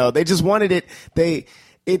 Yeah. They just wanted it.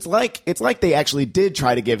 It's like they actually did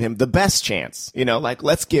try to give him the best chance.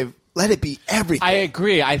 Let it be everything. I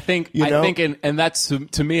agree. I think, and that's,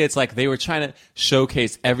 to me, it's like they were trying to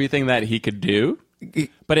showcase everything that he could do,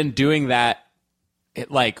 but in doing that, it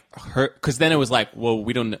like hurt, because then it was like, well,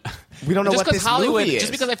 we don't know what this movie is.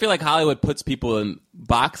 Just because I feel like Hollywood puts people in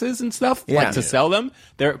boxes and stuff, like to sell them.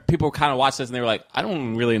 People kind of watched this and they were like, I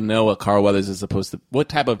don't really know what Carl Weathers is supposed to, what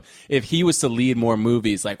type of, if he was to lead more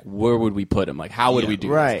movies, like where would we put him? Like how would we do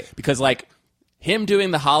this? Because like him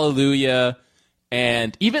doing the Hallelujah,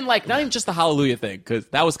 and even like not even just the Hallelujah thing, because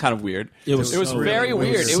that was kind of weird. It was very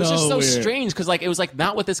weird. It was just so strange because like it was like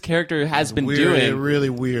not what this character has been doing. A really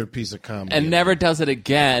weird piece of comedy, and never does it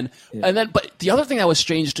again. Yeah. And then, but the other thing that was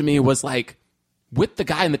strange to me was like with the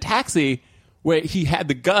guy in the taxi where he had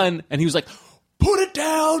the gun and he was like, "Put it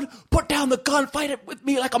down, put down the gun, fight it with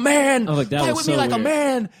me like a man, fight with me like a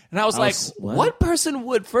man." And I was like, what person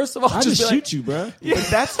would first of all I'll just shoot you, bro? Yeah,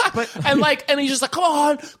 and he's just like,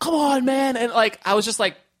 come on, man, and like I was just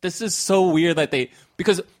like, this is so weird that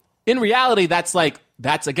because in reality that's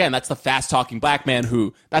the fast talking black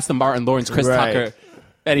man that's the Martin Lawrence, Chris Tucker,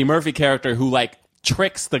 Eddie Murphy character who like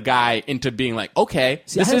tricks the guy into being like, okay,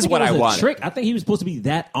 this is what I want. Trick. I think he was supposed to be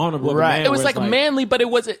that honorable. Right. Man, it was like manly, but it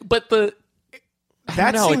wasn't. But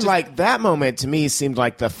that moment to me seemed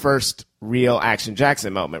like the first real Action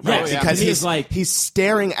Jackson moment, right? Because he's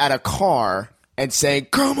staring at a car and saying,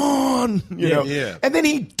 "Come on," you know, and then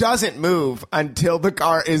he doesn't move until the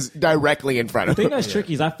car is directly in front of him. The thing that's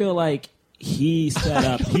tricky is I feel like he set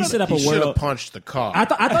up a should world. have punched the car. I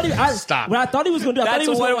thought Stop. What I thought he was going to do. That's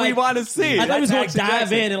what we want to see. I thought he was going to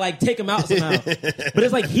dive in and like take him out somehow. But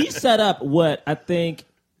it's like he set up what I think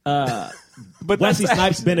Wesley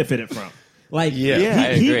Snipes benefited from. Like, I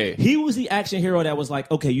agree. He was the action hero that was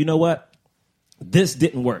like, okay, you know what? This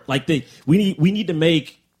didn't work. Like, we need to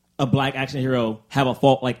make a black action hero have a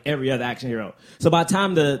fault like every other action hero. So by the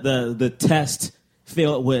time the test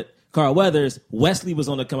failed with Carl Weathers, Wesley was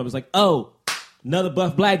on the come up. It was like, oh, another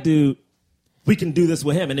buff black dude. We can do this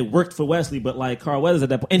with him, and it worked for Wesley. But like Carl Weathers at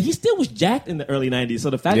that point, and he still was jacked in the early '90s. So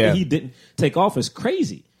the fact that he didn't take off is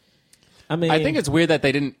crazy. I mean, I think it's weird that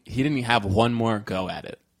he didn't have one more go at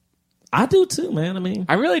it. I do too, man. I mean,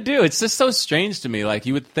 I really do. It's just so strange to me. Like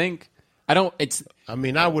you would think, I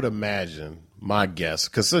would imagine, my guess,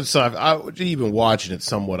 because I even watching it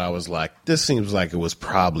somewhat, I was like, this seems like it was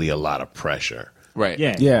probably a lot of pressure. Right.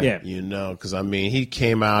 Yeah. You know, because I mean, he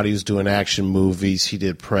came out, he was doing action movies, he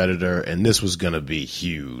did Predator, and this was going to be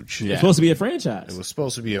huge. Yeah. It's supposed to be a franchise. It was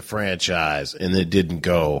supposed to be a franchise, and it didn't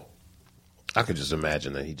go. I could just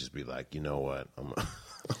imagine that he'd just be like, you know what, I'm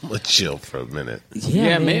going to chill for a minute.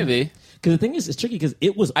 Yeah, maybe. Because the thing is, it's tricky because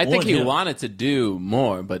it was. I think on he him. wanted to do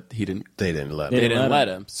more, but he didn't. They didn't let They him. didn't let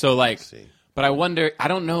him. So like, but I wonder. I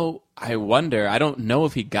don't know. I don't know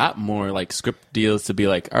if he got more like script deals to be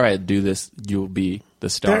like, all right, do this. You'll be the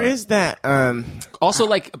star. There is that. Also,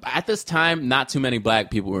 like at this time, not too many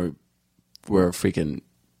black people were freaking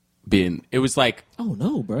being. It was like, Oh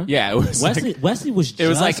no, bro. yeah, it was Wesley was. It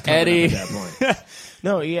was just like coming up Eddie. at that point.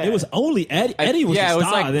 No, yeah. It was only Eddie. Eddie was. yeah, the it was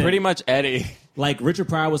star like then. pretty much Eddie. Like Richard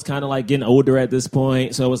Pryor was kind of like getting older at this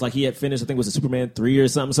point, so it was like he had finished. I think it was a Superman 3 or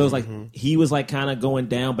something. So it was like he was like kind of going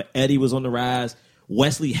down, but Eddie was on the rise.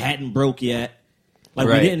 Wesley hadn't broke yet. Like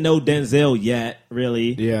Right. we didn't know Denzel yet,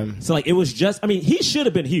 really. Yeah. So like it was just. I mean, he should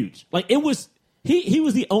have been huge. Like it was. He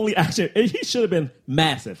was the only actor. He should have been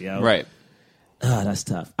massive, yo. Right. That's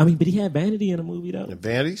tough. I mean, but he had Vanity in the movie though.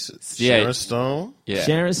 Vanity, Yeah. Sharon Stone. Yeah.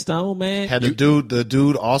 Sharon Stone, man. Had the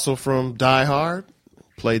dude also from Die Hard,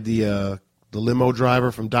 played the limo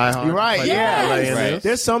driver from Die Hard. You're right. Played Yeah. LA in Right. this.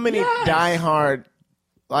 There's so many Die Hard.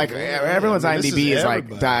 Like everyone's I mean, this IMDb is is like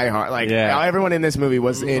everybody. Die Hard. Like Yeah. everyone in this movie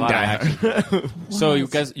was in lot of Die Hard. So you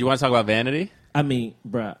want to talk about Vanity? I mean,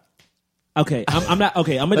 bruh. Okay, I'm not.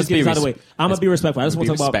 Okay, I'm gonna Let's just get be this out of the way. I'm gonna be respectful. I just be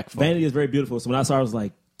want to talk about respectful. Vanity is very beautiful. So when I saw her, I was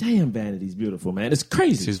like, damn, Vanity's beautiful, man. It's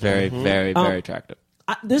crazy. She's very, very, very attractive.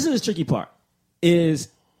 This is the tricky part. And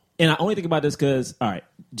I only think about this because, all right,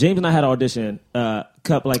 James and I had an audition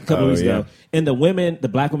couple weeks ago, and the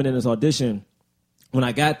black women in this audition, when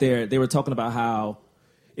I got there, they were talking about how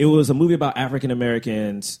it was a movie about African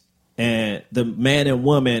Americans, and the man and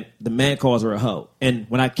woman, the man calls her a hoe. And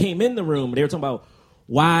when I came in the room, they were talking about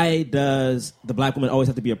why does the black woman always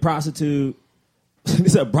have to be a prostitute?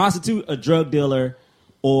 It's a prostitute, a drug dealer,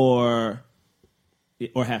 or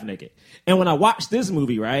half naked. And when I watched this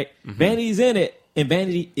movie, right, Vanity's in it, and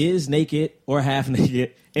Vanity is naked or half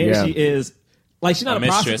naked, and she is like she's not a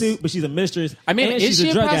mistress. prostitute, but she's a mistress. I mean, and is she's she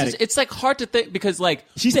a a drug prostitute? addict. It's like hard to think because like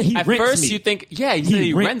She said he at rents first me. you think he said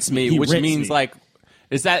he rents me, which rents means me. like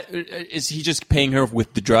is he just paying her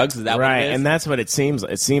with the drugs? Is that what Right, it is? and that's what it seems.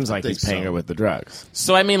 It seems like he's paying so. her with the drugs.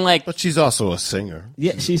 So I mean, like But she's also a singer.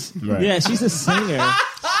 Yeah, she's a singer.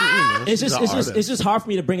 It's just hard for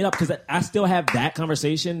me to bring it up because I still have that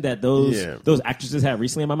conversation that those actresses had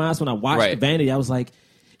recently in my mind. So when I watched Vanity, I was like,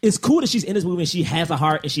 it's cool that she's in this movie and she has a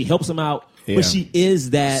heart and she helps him out, but she is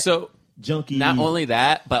that junkie. Not only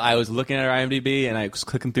that, but I was looking at her IMDb and I was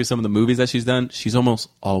clicking through some of the movies that she's done. She's almost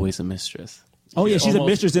always a mistress. Oh yeah, she's a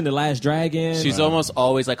mistress in The Last Dragon. She's almost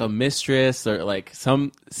always like a mistress or like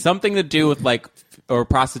something to do with like or a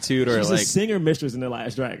prostitute or she's like a singer mistress in The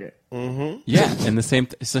Last Dragon. yeah, and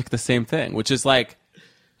it's like the same thing, which is like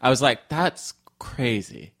I was like that's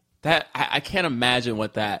crazy. That I can't imagine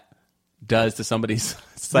what that does to somebody's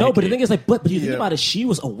psyche. No, but the thing is like, but you think about it, she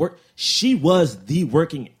was the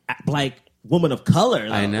working like woman of color.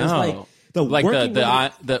 Though. I know. It's like the working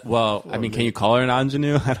woman. I mean, can you call her an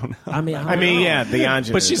ingenue? I don't know. I mean, Yeah, the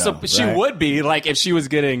ingenue. But she would be like if she was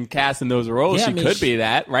getting cast in those roles, Yeah, she I mean, could be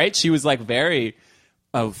that, right? She was like very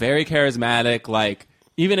charismatic. Like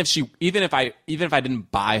even if I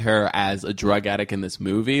didn't buy her as a drug addict in this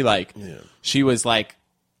movie, like she was like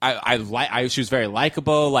she was very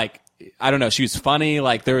likable. Like I don't know, she was funny.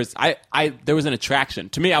 Like there was an attraction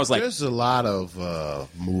to me. I was like, There's a lot of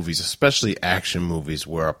movies, especially action movies,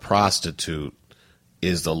 where a prostitute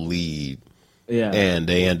is the lead. Yeah. And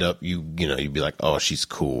they end up, you'd be like, oh, she's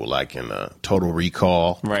cool. Like in Total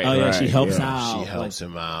Recall. right? Oh yeah, Right, she helps yeah. out. She helps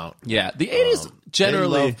him out. Yeah, the 80s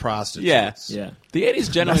generally They love prostitutes. Yeah, the 80s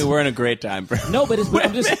generally weren't a great time for No, but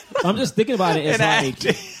I'm just thinking about it. It's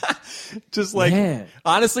like just like Yeah.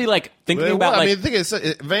 honestly, like thinking about like I mean, the thing is,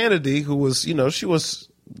 Vanity, who was, she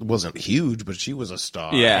wasn't huge, but she was a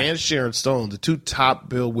star. Yeah. And Sharon Stone, the two top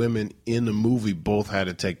bill women in the movie, both had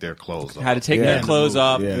to take their clothes off. had to take their clothes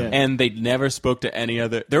off, Yeah. and they never spoke to any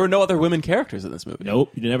other. There were no other women characters in this movie.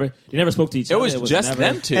 nope. You never spoke to each It other. was just never,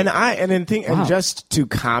 them two. And just to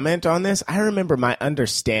comment on this, I remember my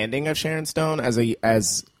understanding of Sharon Stone as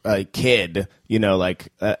a kid,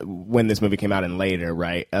 when this movie came out and later,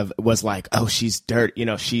 right, was like, oh, she's dirt,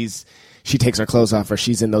 she takes her clothes off, or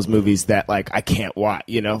she's in those movies that like I can't watch.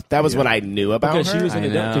 That was what I knew about Because her. she was in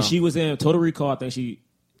because she was in Total Recall. I think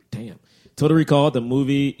Total Recall, the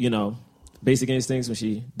movie, Basic Instincts, when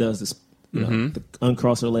she does this,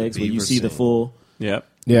 uncross her legs, where you Beaver see the scene. full, yeah.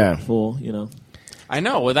 I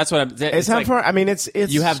know. Well, that's what I'm. It's not like, for. I mean, it's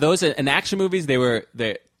you have those in action movies.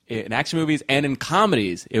 In action movies and in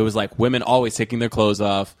comedies. It was like women always taking their clothes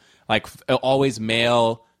off, like always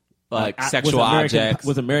male sexual objects.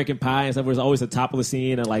 With American Pie and stuff, where it's always the top of the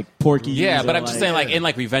scene and like Porky. Yeah, but I'm just saying, like in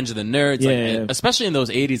like Revenge of the Nerds, like, especially in those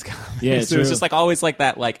 '80s comics, it was just like always like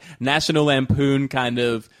that, like National Lampoon kind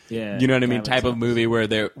of, you know what I mean, type of movie where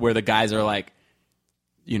the guys are like,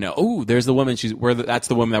 you know, oh, there's the woman. That's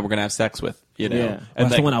the woman that we're gonna have sex with. You know, and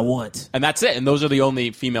that's the one I want. And that's it. And those are the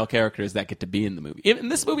only female characters that get to be in the movie. In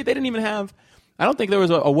this movie, they didn't even have. I don't think there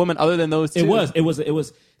was a woman other than those two. It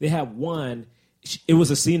was. They had one. It was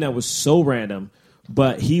a scene that was so random,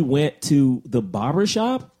 but he went to the barber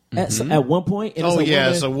shop at one point. And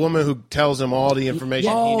it's a woman who tells him all the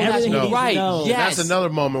information. Right. Yes. That's another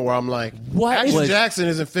moment where I'm like, what? Action Jackson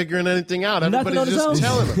isn't figuring anything out. Everybody's just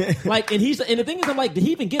telling him. Like, and the thing is, I'm like, did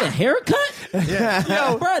he even get a haircut? Yeah.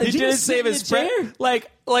 Yo, bro, he didn't save his friend. Like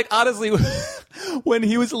honestly, when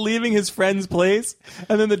he was leaving his friend's place,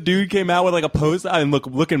 and then the dude came out with like a post and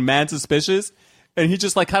looking mad suspicious. And he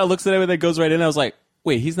just like kind of looks at everything, goes right in. I was like,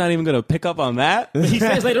 wait, he's not even going to pick up on that? He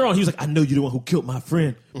says later on, he was like, I know you're the one who killed my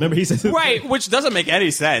friend. Remember, he says... Right, which doesn't make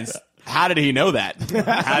any sense. How did he know that?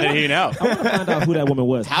 How did he know? I want to find out who that woman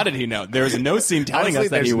was. How did he know? There was no scene telling us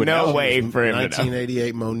that he would know. No way for him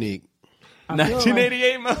 1988 Monique.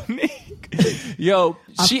 1988 Monique. Yo,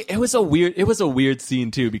 it was a weird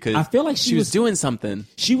scene too, because I feel like she was doing something.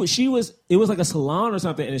 It was like a salon or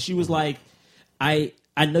something, and she was like, I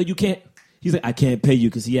know you can't... He's like, I can't pay you,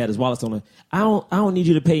 because he had his wallet on him. I don't need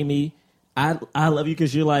you to pay me. I love you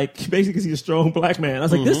because you're like, basically because he's a strong black man. I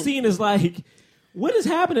was like, this scene is like, what is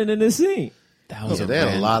happening in this scene? They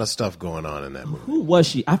had a lot of stuff going on in that movie. Who was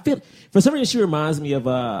she? I feel, for some reason, she reminds me of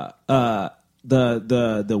the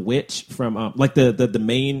witch from like the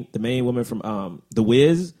main woman from The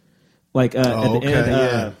Wiz. Like at the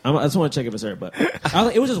end, I just want to check if it's her, but I was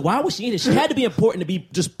like, it was just, why was she in it? She had to be important to be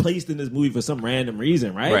just placed in this movie for some random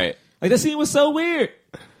reason, right? Right. Like, that scene was so weird.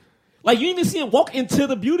 Like, you didn't even see him walk into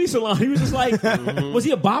the beauty salon. He was just like, was he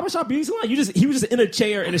a barbershop beauty salon? He was just in a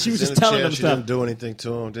chair, and she was just telling him she stuff. Didn't do anything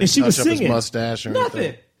to him. Didn't and she was touch up singing. his mustache or nothing.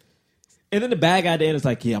 anything. And then the bad guy at the end is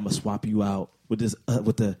like, yeah, I'm gonna swap you out with this. I'm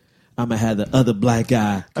gonna have the other black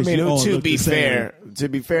guy. I mean, to be fair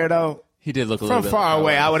though. He did look a little bit from far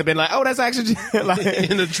away. I would have been like, "Oh, that's actually like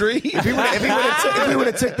in the tree." If he would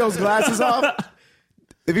have took those glasses off,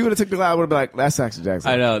 if he would have took the glasses, I would have been like, "That's Action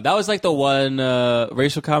Jackson." I know that was like the one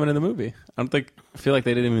racial comment in the movie. I feel like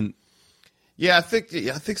they didn't even. Yeah, I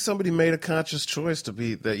think somebody made a conscious choice to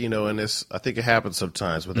be that, you know, and this. I think it happens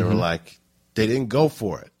sometimes where they were like, they didn't go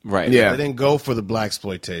for it. Right. Yeah. They didn't go for the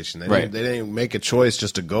blaxploitation. They didn't make a choice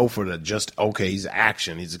just to go for he's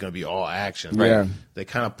action. He's going to be all action. Right. Yeah. They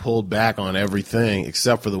kind of pulled back on everything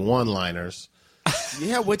except for the one-liners.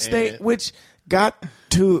 Yeah, which got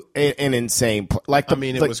to an insane point.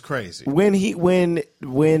 It was crazy. When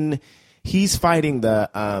he's fighting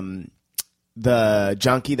the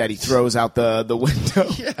junkie that he throws out the window.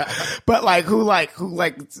 Yeah. But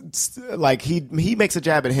he makes a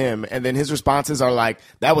jab at him, and then his responses are like,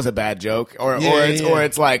 that was a bad joke. Or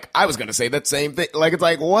it's like, I was gonna say that same thing. Like, it's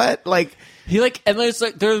like, what? Like, and there's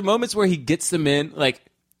like, there's moments where he gets them in, like,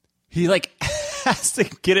 he like has to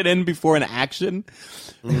get it in before an action.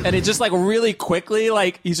 And it just like really quickly,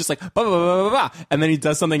 like he's just like bah, bah, bah, bah, bah, and then he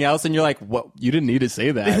does something else, and you're like, "What? You didn't need to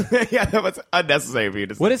say that." Yeah, that was unnecessary for you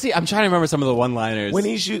to say. What is he? I'm trying to remember some of the one-liners. When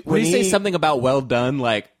he say something about "well done,"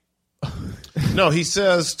 like no, he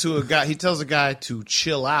says to a guy. He tells a guy to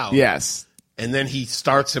chill out. Yes. And then he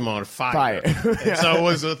starts him on fire. And so it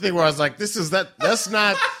was a thing where I was like, "That's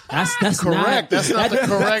not correct. That's not the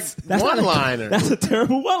correct one-liner. That's a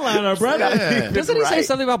terrible one-liner, brother." Yeah. Doesn't he say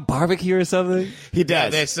something about barbecue or something? He does. Yeah,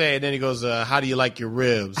 they say, and then he goes, "How do you like your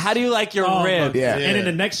ribs?" How do you like your ribs? Yeah. And in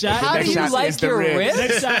the next shot, how do you like your ribs?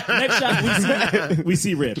 Next shot, we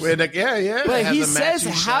see ribs. Yeah. But he says,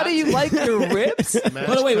 "How do you like your ribs?"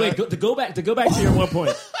 But wait. To go back to your one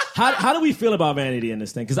point. How do we feel about Vanity in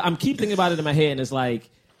this thing? Because I'm keep thinking about it in my head, and it's like,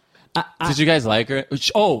 did you guys like her?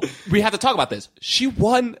 Oh, we have to talk about this. She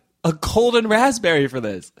won a Golden Raspberry for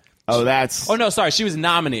this. Oh, that's... Oh, no, sorry. She was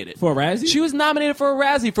nominated. For a Razzie? She was nominated for a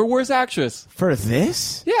Razzie for Worst Actress. For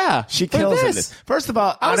this? Yeah. She kills in this. First of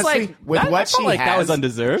all, honestly, that was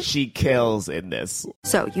undeserved. She kills in this.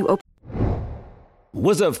 So you open...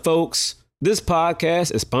 What's up, folks? This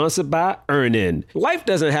podcast is sponsored by Earnin. Life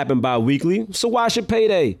doesn't happen bi-weekly, so why should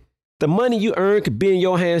payday? The money you earn could be in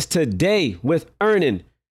your hands today with Earnin.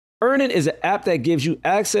 Earnin is an app that gives you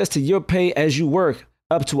access to your pay as you work,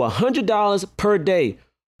 up to $100 per day,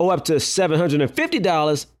 or up to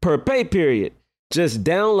 $750 per pay period. Just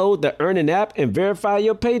download the Earnin app and verify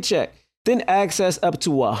your paycheck. Then access up to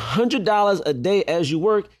 $100 a day as you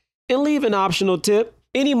work and leave an optional tip.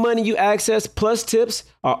 Any money you access plus tips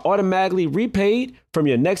are automatically repaid from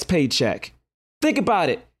your next paycheck. Think about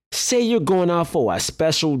it. Say you're going out for a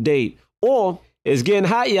special date, or it's getting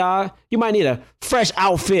hot, y'all. You might need a fresh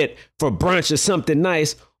outfit for brunch or something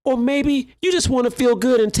nice, or maybe you just want to feel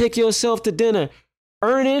good and take yourself to dinner.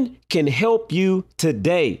 Earnin can help you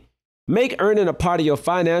today. Make Earnin a part of your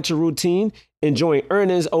financial routine. Enjoying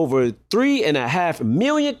Earnin's over 3.5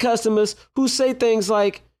 million customers who say things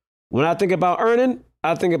like, when I think about Earnin,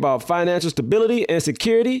 I think about financial stability and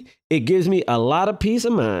security. It gives me a lot of peace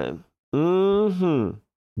of mind. Download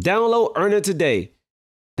Earnin today.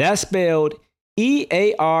 That's spelled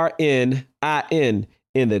EARNIN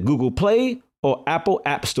in the Google Play or Apple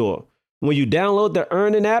App Store. When you download the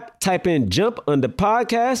Earnin app, type in Jump Under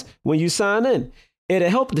Podcast when you sign in. It'll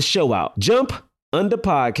help the show out. Jump Under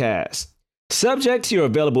Podcast. Subject to your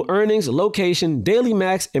available earnings, location, daily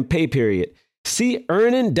max, and pay period. See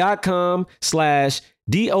earnin.com/DOS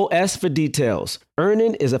for details.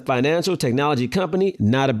 Earnin is a financial technology company,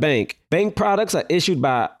 not a bank. Bank products are issued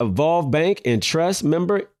by Evolve Bank and Trust,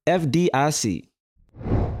 member FDIC.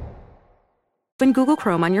 Open Google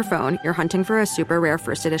Chrome on your phone, you're hunting for a super rare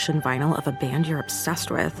first edition vinyl of a band you're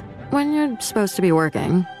obsessed with when you're supposed to be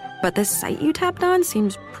working. But this site you tapped on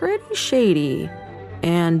seems pretty shady.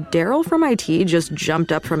 And Daryl from IT just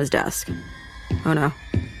jumped up from his desk. Oh no,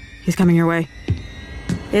 he's coming your way.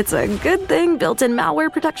 It's a good thing built-in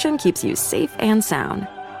malware protection keeps you safe and sound.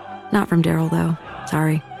 Not from Daryl, though.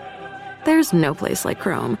 Sorry. There's no place like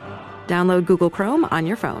Chrome. Download Google Chrome on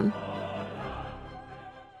your phone.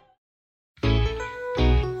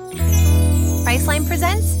 Priceline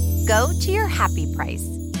presents Go to Your Happy Price.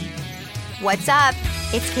 What's up?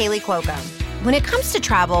 It's Kaylee Cuoco. When it comes to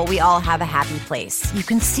travel, we all have a happy place. You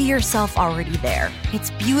can see yourself already there.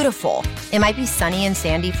 It's beautiful. It might be sunny and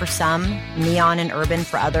sandy for some, neon and urban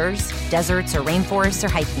for others, deserts or rainforests or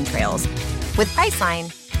hiking trails. With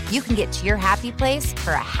Priceline, you can get to your happy place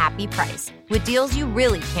for a happy price with deals you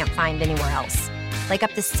really can't find anywhere else. Like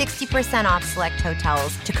up to 60% off select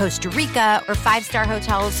hotels to Costa Rica or 5-star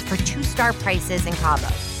hotels for 2-star prices in Cabo.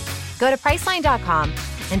 Go to Priceline.com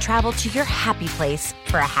and travel to your happy place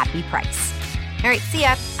for a happy price. All right, see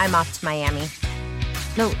ya. I'm off to Miami.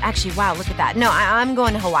 No, actually, wow, look at that. No, I'm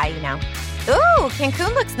going to Hawaii now. Ooh,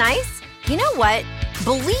 Cancun looks nice. You know what?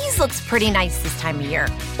 Belize looks pretty nice this time of year.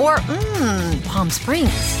 Or, Palm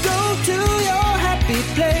Springs. Go to your happy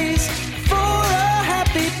place for a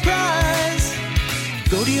happy price.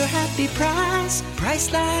 Go to your happy price,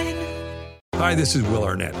 Priceline. Hi, this is Will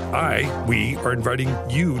Arnett. We are inviting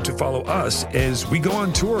you to follow us as we go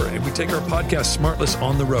on tour and we take our podcast Smartless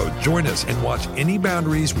on the road. Join us and watch any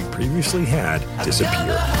boundaries we previously had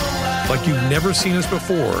disappear. Like you've never seen us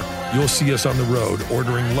before, you'll see us on the road,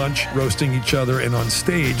 ordering lunch, roasting each other, and on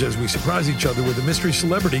stage as we surprise each other with a mystery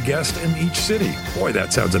celebrity guest in each city. Boy,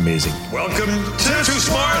 that sounds amazing. Welcome to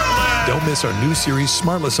Smartland! Don't miss our new series,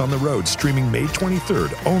 Smartless on the Road, streaming May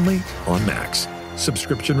 23rd, only on Max.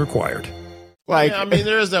 Subscription required. Like, yeah, I mean,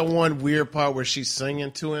 there is that one weird part where she's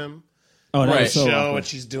singing to him. Oh, that was so show, awkward. and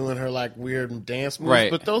she's doing her like weird dance moves. Right.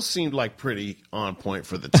 But those seemed like pretty on point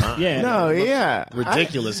for the time. Yeah. No, yeah.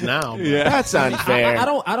 Ridiculous now. But. Yeah. That's unfair. I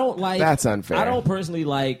don't like. That's unfair. I don't personally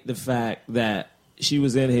like the fact that she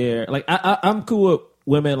was in here. Like, I'm cool with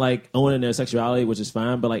women like owning their sexuality, which is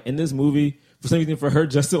fine. But like in this movie, for some reason, for her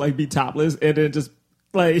just to like be topless and then just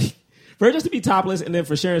like for her just to be topless, and then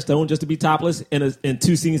for Sharon Stone just to be topless in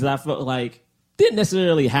two scenes that I felt like didn't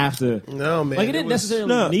necessarily have to. No, man. Like it didn't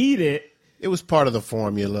necessarily need it. It was part of the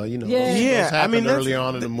formula, you know. Yeah. Those happened early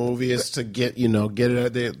on in the movie. It's to get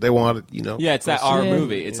it. They wanted, Yeah, it's that R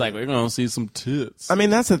movie. It's like we're gonna see some tits. I mean,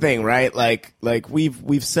 that's the thing, right? Like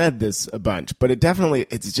we've said this a bunch, but it's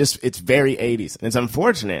very 80s, and it's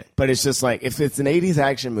unfortunate, but it's just like if it's an 80s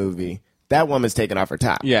action movie, that woman's taking off her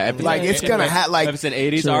top. Yeah, if it's an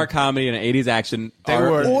 80s R comedy and an 80s action.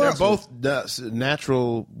 They're both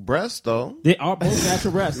natural breasts, though. They are both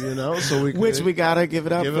natural breasts, you know. So we gotta give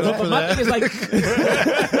it up. Give it up for my that. thing is like,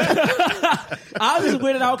 I was just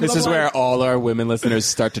weirded out. This is where all our women listeners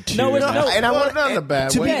start to choose. No, and I want not in a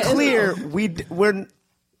bad to way. be clear. We're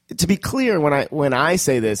to be clear when I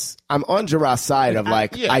say this, I'm on Gerard's side of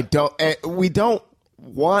like we don't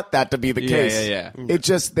want that to be the case. Yeah. It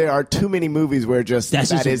just there are too many movies where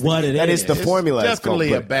that is the formula. It's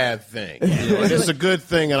definitely a bad thing. You know, it's a good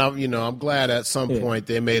thing, and I'm glad at some point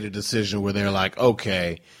they made a decision where they're like,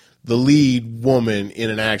 okay, the lead woman in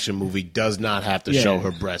an action movie does not have to show her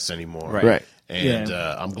breasts anymore. Right. And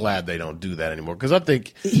I'm glad they don't do that anymore because I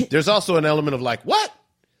think there's also an element of like, what?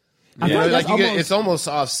 I feel like it's almost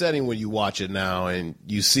offsetting when you watch it now and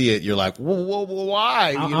you see it. You're like, whoa,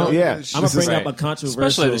 why? I'm gonna bring up a controversial,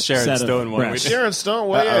 especially the Sharon Stone one. Sharon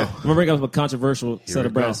Stone, I'm gonna bring up a controversial set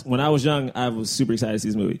of breasts. When I was young, I was super excited to see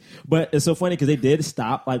this movie, but it's so funny because they did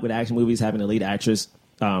stop like with action movies having a lead actress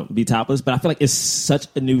be topless, but I feel like it's such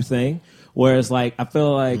a new thing. Whereas, like, I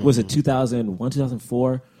feel like was it 2001,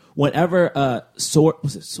 2004? Whenever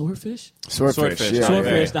Swordfish? Swordfish,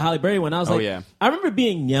 the Halle Berry one. I was like, I remember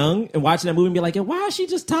being young and watching that movie and be like, why is she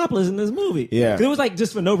just topless in this movie? Yeah, 'cause it was like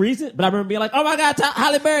just for no reason. But I remember being like, oh my god,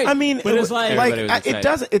 Halle Berry. I mean, but it's like it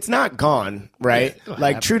doesn't. It's not gone, right?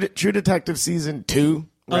 Like True Detective season 2.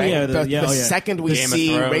 Right? Oh yeah, the second we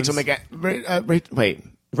see Rachel McAdams.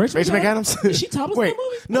 Rachel McAdams? Is she topless in the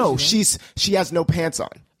movie? No, she has no pants on.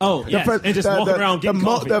 Oh, yes. And just walking around getting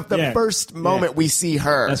coffee. The first moment we see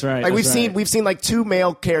her. That's right. Like we've seen like 2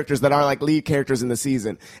 male characters that are like lead characters in the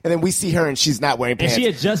season, and then we see her and she's not wearing pants. And she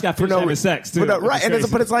had just got finished having sex too. Right,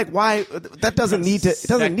 but it's like why that doesn't need to. It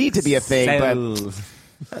doesn't need to be a thing, but.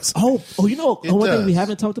 You know, one thing we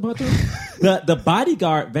haven't talked about though, the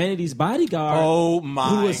bodyguard, Vanity's bodyguard. Oh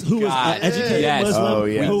my! Who was an educated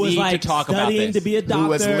Muslim? Who was like studying to be a doctor? Who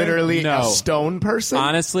was literally a stone person?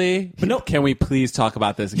 Honestly, but can we please talk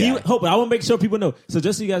about this guy? I want to make sure people know. So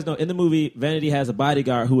just so you guys know, in the movie, Vanity has a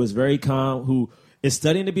bodyguard who is very calm, who is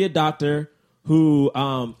studying to be a doctor. Who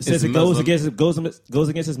says it goes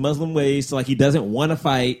against his Muslim ways, so like he doesn't want to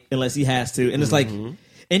fight unless he has to, and it's like.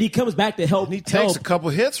 And he comes back to help. And he takes a couple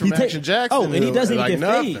hits from Action Jackson. Oh, and he doesn't even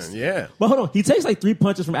get phased. Yeah. But hold on. He takes like 3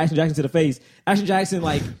 punches from Action Jackson to the face. Action Jackson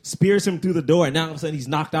like spears him through the door, and now all of a sudden he's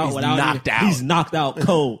knocked out. He's knocked out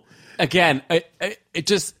cold. Again, it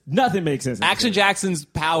just... Nothing makes sense. Action Jackson's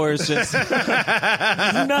powers just...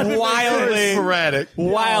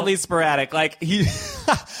 wildly sporadic. Like, he...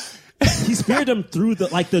 he speared him through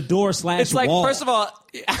the door / It's like, wall. first of all...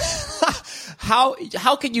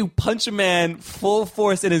 How can you punch a man full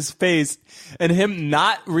force in his face and him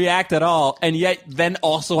not react at all, and yet then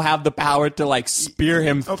also have the power to like spear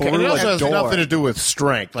him through a door? It also has nothing to do with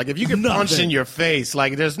strength. Like if you get punched in your face,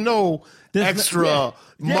 like there's no extra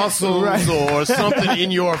muscles or something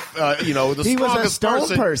in your, the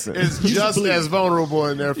strongest person is just as vulnerable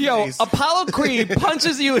in their face. Apollo Creed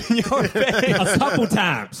punches you in your face a couple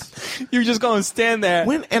times. You're just going to stand there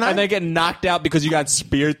and then get knocked out because you got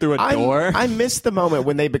speared through a door. I missed the moment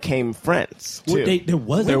when they became friends, too. There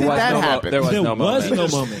was no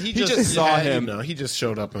moment. He just saw him. He just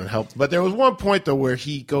showed up and helped. But there was one point, though, where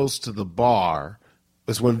he goes to the bar.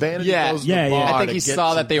 It's when Vanity goes to the bar. I think he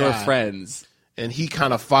saw that they were friends. And he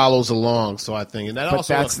kind of follows along, so I think. And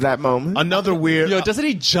that's that moment. Another weird... doesn't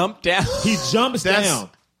he jump down? He jumps down.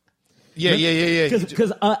 Yeah.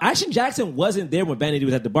 Because Action Jackson wasn't there when Vanity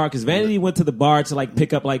was at the bar, because Vanity went to the bar to like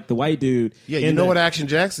pick up like the white dude. Yeah, you know what Action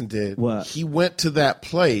Jackson did? What? He went to that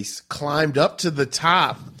place, climbed up to the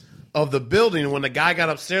top of the building, and when the guy got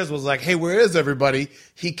upstairs, was like, "Hey, where is everybody?"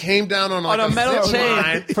 He came down on a metal chain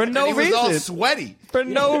line for no reason. He was all sweaty for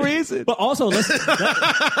no reason. But also, that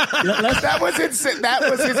was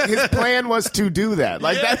his plan was to do that.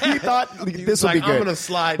 Like that, he thought this would be good. I'm gonna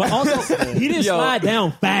slide. But also, he didn't slide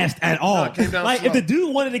down fast at all. No, came down like slow. if the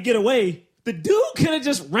dude wanted to get away, the dude could have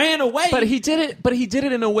just ran away. But he did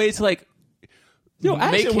it in a way to like.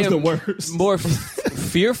 Action make was him the worst. More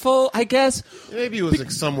fearful, I guess. Maybe he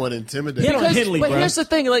was somewhat intimidating. But here's the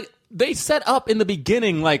thing: like they set up in the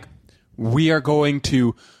beginning, like we are going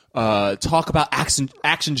to talk about Action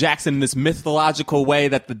Jackson in this mythological way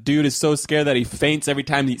that the dude is so scared that he faints every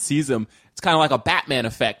time he sees him. It's kind of like a Batman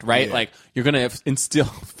effect, right? Yeah. Like you're going to instill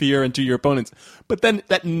fear into your opponents. But then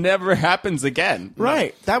that never happens again.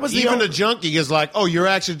 Right. That was even the junkie is like, "Oh, you're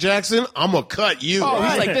Action Jackson. I'm gonna cut you." Oh,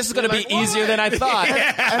 he's like, "This is going to be easier than I thought." And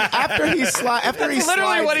after he That's literally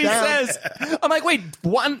slides what he down, says. I'm like, wait,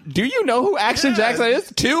 1, do you know who Action Jackson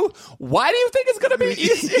is? 2, why do you think it's going to be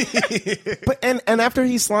easy? But and after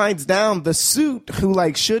he slides down, the suit who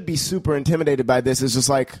like should be super intimidated by this is just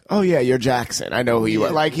like, "Oh yeah, you're Jackson. I know who you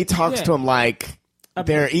are." Like he talks to him like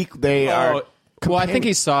they're equal. They are. Well, I think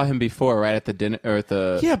he saw him before, right at the dinner or at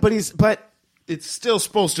the. Yeah, but it's still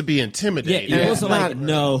supposed to be intimidating. Yeah, it wasn't like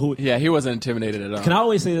no. Yeah, he wasn't intimidated at all. Can I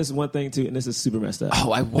always say this one thing too? And this is super messed up.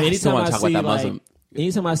 Oh, I still want to talk about that Muslim.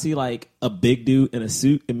 Anytime I see like a big dude in a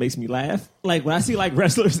suit, it makes me laugh. Like when I see like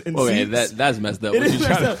wrestlers in suits. That's messed up. It is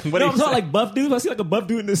messed up. I'm talking like buff dudes. When I see like a buff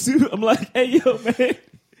dude in a suit, I'm like, hey yo, man.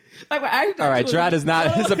 Like all right, Gerard is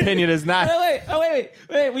not. His opinion is not. Wait.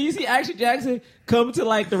 When you see Action Jackson come to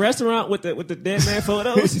like the restaurant with the dead man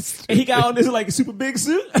photos, and he got on this like super big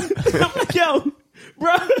suit, I'm like, yo,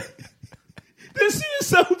 bro, this suit is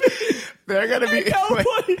so big. They're gonna be at no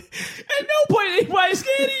point anybody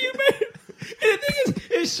scared of you, man.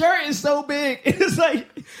 shirt is so big. It's like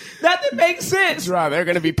nothing makes sense. There are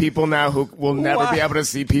going to be people now who will never be able to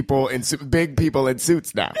see people in big people in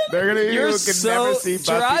suits now. They're going to You're who can never see buff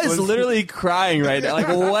Gerard people is in literally crying right now. Like,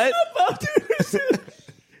 what?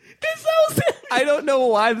 It's so silly. I don't know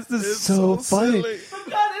why this is so funny. God,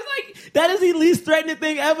 it's like that is the least threatening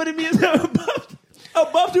thing ever to me. Is a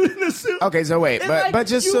buff dude in a suit. Okay, so wait, It's but like, but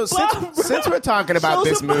just you so buff, since we're talking about Show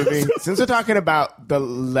this some movie, muscle. since we're talking about the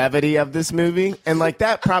levity of this movie, and like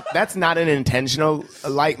that's not an intentional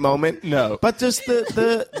light moment. No. But just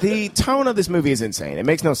the tone of this movie is insane. It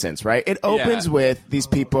makes no sense, right? It opens with these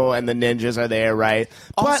people and the ninjas are there, right?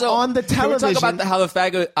 But Also, on the can we television, talk about how the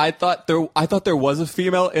fact that I thought there was a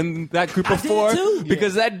female in that group of four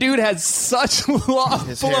because that dude had such long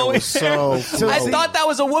His hair flowing was so I flowy. thought that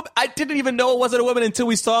was a woman. I didn't even know it wasn't a woman until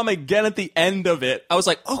we saw him again at the end of it. I was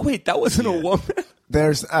like, oh wait, that wasn't a woman.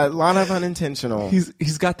 there's a lot of unintentional.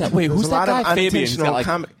 He's got that. Wait, There's who's a that lot guy? of Fabian. He's got unintentional like,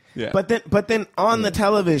 comedy. yeah. But then on the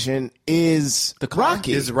television is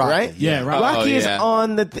Rocky, Is Rocky. right? Yeah, Rocky. Rocky is yeah.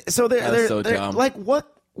 on the. So they're so dumb. like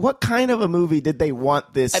what kind of a movie did they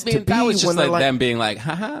want this I to mean, be? that was just when they're like them being like,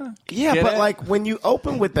 haha. yeah, get but it? like when you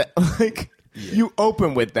open with that, like you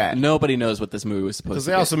open with that. Nobody knows what this movie was supposed Because to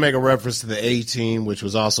they be. also make a reference to the A-Team, which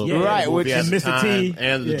was also Yeah, a right, movie which at is the Mr. time, T.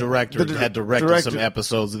 and the Yeah. director had directed director. some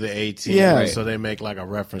episodes of the A-Team. Yeah. So they make like a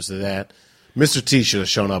reference to that. Mr. T should have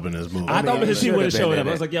shown up in this movie. I thought mean, Mr. T should would have have showed been up. in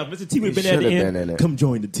I was it. like, yeah, Mr. T would have He been there at the should have been in end. it. Come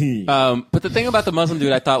join the team. But the thing about the Muslim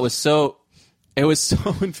dude I thought was it was so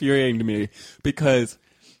infuriating to me because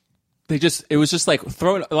it was just like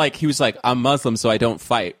throwing, like he was like, I'm Muslim, so I don't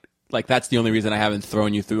fight. Like that's the only reason I haven't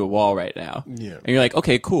thrown you through a wall right now. Yeah. And you're like,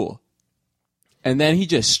 okay, cool. And then he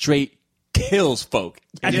just straight kills folk.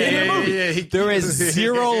 At the end of the movie. There is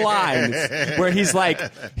zero lines where he's like,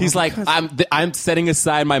 I'm setting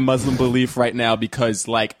aside my Muslim belief right now because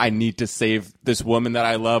like I need to save this woman that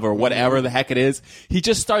I love or whatever the heck it is. He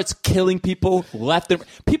just starts killing people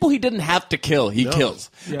people he didn't have to kill. He kills,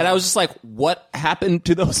 and I was just like, what happened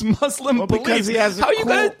to those Muslim beliefs? Because he has How are you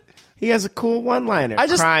gonna? He has a cool one-liner.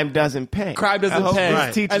 Crime doesn't pay. Crime doesn't pay.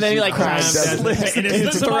 Right. And then he like Crime doesn't slits And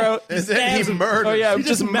his throat. And then he murders. Oh yeah, He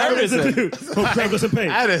just murders the him. dude. Oh, crime doesn't pay.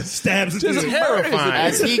 That is Stabs the Just dude. terrifying.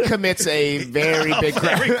 As he commits a very big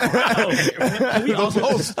crime. And we also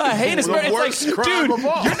Heinous The murder. It's worst like, crime dude, of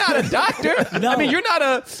all. you're not a doctor. No. I mean, you're not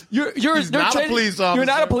a not a police officer. You're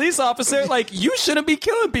not a police officer. Like you shouldn't be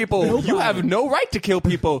killing people. You have no right to kill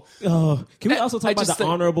people. Can we also talk about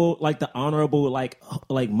the honorable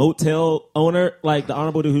motel owner, like the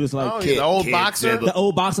honorable dude who just like the old boxer. the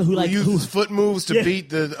old boxer who like Who uses foot moves to beat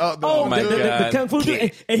the my the God. kung fu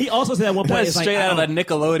dude. And he also said at one point, That's it's like, straight out of a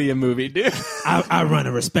Nickelodeon movie, dude. I run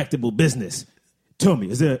a respectable business. Tell me,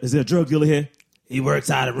 is there a drug dealer here? He works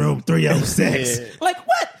out of room 306. Yeah. Like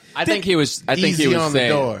what? I think he was Easy on the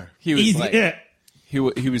saying door. he was Easy, like, yeah. he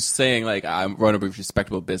was saying like I'm running a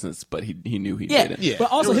respectable business, but he knew he Yeah, didn't. Yeah.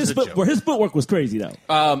 but also it was his a joke. his footwork was crazy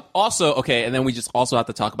though. Also, okay, and then we just also have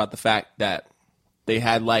to talk about the fact that they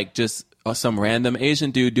had like just some random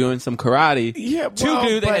Asian dude doing some karate. Yeah,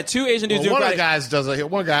 They had two Asian dudes doing one of karate. the guys does it.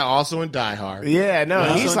 One guy also in Die Hard. Yeah, no,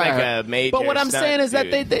 Yeah. he's like a major. But what I'm stunt saying is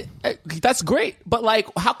that dude. that's great. But like,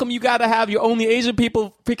 how come you got to have your only Asian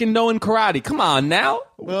people freaking knowing karate? Come on now.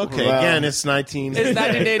 Well, okay, Well, again, it's 19. It's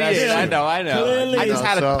 1988. I know. Clearly. I just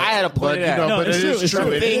had to point it out. No, but it's it true, is it's true.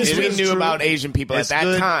 true. It things is we knew true. about Asian people It's at that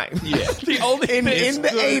good. time. Yeah. The only In thing the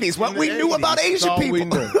 80s, what In we the knew 80s, about that's Asian all we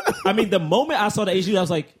people. knew. I mean, the moment I saw the Asian dude, I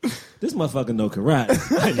was like, this motherfucker know karate.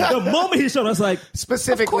 The moment he showed, I was like,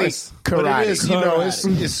 Specifically, But karate.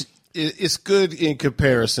 it is, it's good in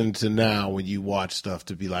comparison to now when you watch stuff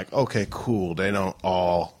to be like, okay, cool. They don't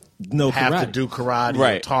all no have karate. to do karate,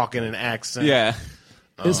 Right. or talk in an accent. Yeah.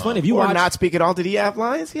 It's funny if you Or watch. not speak at all. Did he have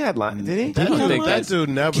lines? He had lines, did he? I don't think That that's dude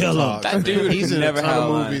never Kill him. talks. That dude he's in never a ton had a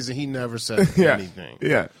of line. movies and he never said Yeah. anything.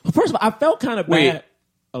 Yeah. First of all, I felt kind of Wait. bad.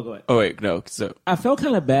 Oh, go ahead. Oh wait, no. So I felt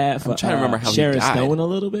kind of bad for trying to remember how he Sharon died. Stone a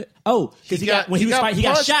little bit. Oh, because He he got got- when he he was got fighting, he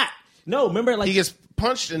got punched. shot. No, remember like He gets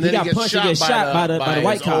punched and He then got he punched gets and shot, gets shot by the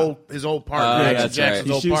white his cop. his old partner, Yeah, Jackson that's Jackson's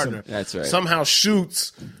right. old He shoots partner. him. That's right. Somehow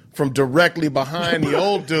shoots from directly behind the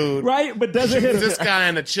old dude. right, but doesn't hit him. This guy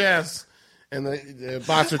in the chest. And the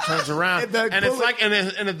boxer turns around, and it's like,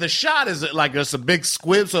 and the shot is like there's a big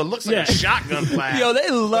squib, so it looks like a shotgun blast. Yo, they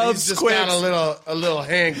love He's just squibs. got a little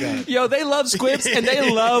handgun. Yo, they love squibs and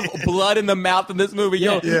they love blood in the mouth in this movie.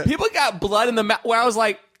 Yo, Yeah. people got blood in the mouth where I was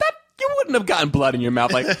like, that you wouldn't have gotten blood in your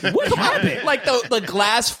mouth. Like, what happened? Like the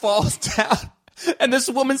glass falls down. And this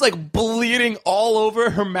woman's like bleeding all over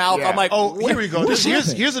her mouth. Yeah. I'm like, Oh, here we go. happened?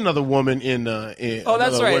 Here's another woman in. Oh,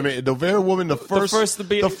 that's right. The very woman, the first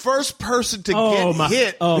person to get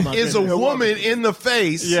hit is a woman in the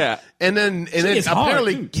face. Yeah. And then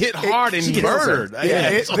apparently hit hard and murdered.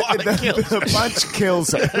 The punch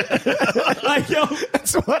kills her. Like, yo,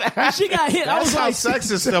 That's what happened. she got hit. I That's was how like,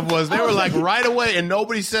 sexist stuff was. They were like right away, and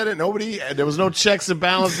nobody said it. There was no checks and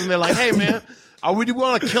balances. And they're like, "Hey, man, you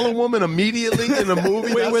want to kill a woman immediately in a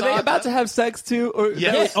movie?" wait, were they about to have sex too? Or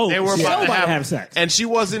Yes, Oh, they were she about was to about have sex. and she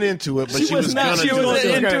wasn't into it, but She she was was not. gonna She do was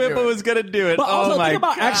it. into it, but was gonna do it. But also my think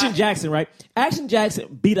about God. Action Jackson, right? Action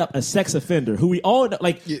Jackson beat up a sex offender who we all know,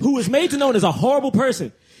 who was made to known as a horrible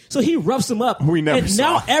person. So he roughs him up. We never and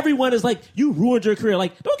saw. now everyone is like, you ruined your career.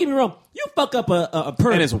 Like, don't get me wrong, you fuck up a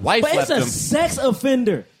person. And his wife but left it's a him. sex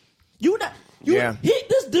offender.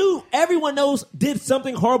 This dude, everyone knows, did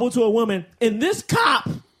something horrible to a woman, and this cop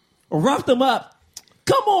roughed him up.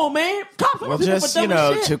 Come on, man. Cops Well, people just, for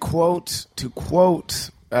dumb shit. to quote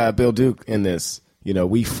Bill Duke in this,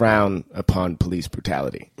 we frown upon police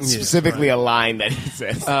brutality. Specifically a line that he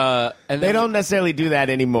says. And They don't necessarily do that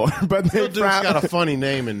anymore, but they Bill Duke's frown. got a funny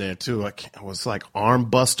name in there too. It was like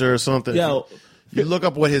Armbuster or something. Yo. You look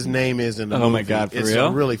up what his name is in the movie. Oh, my God, for it's real?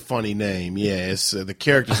 a really funny name. Yeah, it's the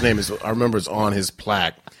character's name is. I remember it's on his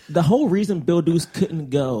plaque. The whole reason Bill Dukes couldn't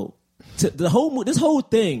go to this whole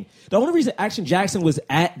thing, the only reason Action Jackson was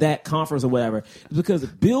at that conference or whatever is because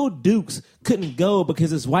Bill Dukes couldn't go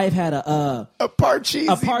because his wife had a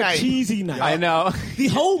Parcheesi night. I know. The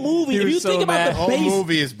whole movie, He if was you so think mad. about The the whole base,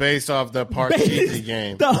 movie is based off the Parcheesi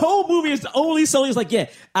game. the whole movie is only solely is like, yeah,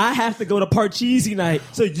 I have to go to Parcheesi night,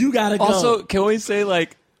 so you gotta go. Also, can we say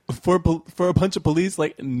like for a bunch of police,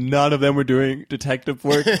 like none of them were doing detective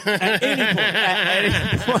work at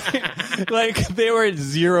any point. Like they were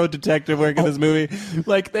zero detective work in this movie.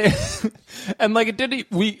 Like they, and like it didn't.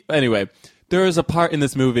 Anyway, there is a part in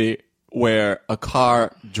this movie where a Carl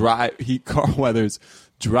Weathers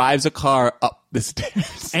drives a car up the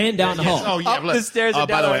stairs and down the hall. Oh yeah, Up the stairs and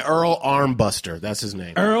by down the way, the- Earl Armbuster. That's his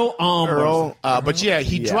name. Earl Armbuster. But yeah,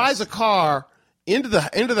 he drives a car into the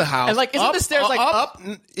house. And like, isn't the stairs like up?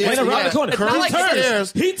 And around the corner. Curves like the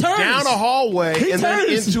stairs, He turns. down a hallway, He and then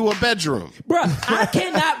turns. into a bedroom. Bruh, I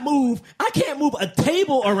can't move a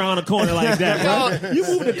table around a corner like that, bro. You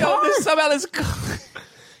move the car. Somehow this car.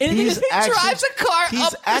 And He's he drives a car He's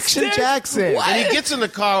up the Action stairs. Jackson. What? And he gets in the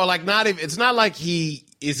car, like not even. It's not like he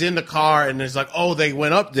is in the car and it's like, oh, they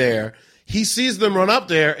went up there. He sees them run up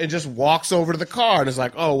there and just walks over to the car and it's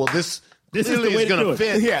like, oh, well, this clearly is the way is to going do to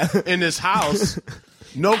it. fit in this house.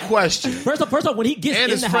 No question. First off, when he gets And in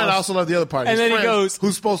his the friend, I house, also love the other part. And His then he friend, goes-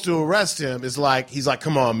 who's supposed to arrest him, is like, he's like,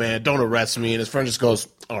 come on, man, don't arrest me. And his friend just goes,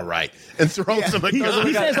 all right, and throws him a he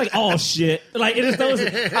gun. says like, "Oh shit!" Like it is those.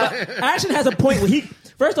 Action has a point where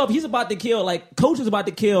first off, he's about to kill. Like Coach is about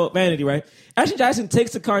to kill Vanity, right? Action Jackson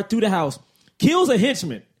takes the car through the house, kills a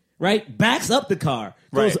henchman, right? Backs up the car,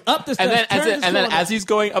 goes up the stairs, and then as he's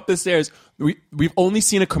going up the stairs, we've only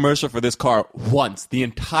seen a commercial for this car once, the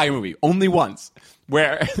entire movie, only once.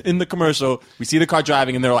 Where in the commercial we see the car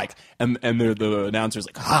driving, and they're like, and the announcer's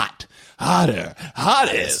like, hot, hotter,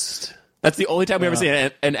 hottest. That's the only time we ever see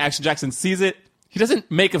it. And Action Jackson sees it. He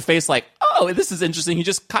doesn't make a face like, oh, this is interesting. He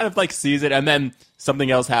just kind of like sees it, and then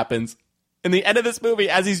something else happens. In the end of this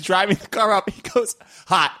movie, as he's driving the car up, he goes,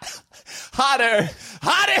 hot, hotter,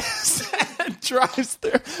 hottest, and drives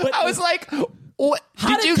through. But I was like, what?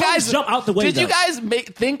 How did you Coach guys jump out the way, Did you though? guys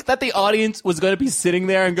think that the audience was going to be sitting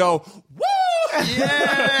there and go, woo?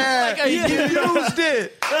 Yeah, Like, he used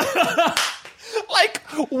it. Like,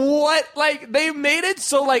 what? Like, they made it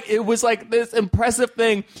so, like, it was, like, this impressive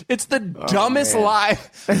thing. It's the dumbest lie.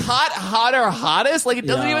 Hot, hotter, hottest? Like, it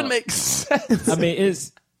doesn't even make sense. I mean,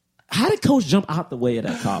 how did Coach jump out the way of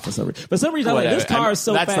that car for some reason? For some reason, I'm like, this car is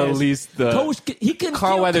so That's fast. at least the... Coach, he couldn't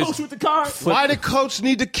Carl kill Weathers Coach with the car. Why did Coach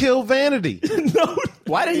need to kill Vanity? No.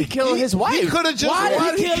 Why did he kill his wife? He could have just.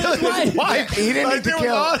 Why did he kill his wife? He didn't need to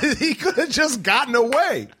kill. He could have just gotten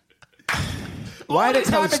away. Why did this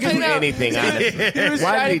Coach happened, do anything? Honestly,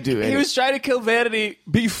 why did he do anything? He was trying to kill Vanity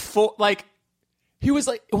before, like, he was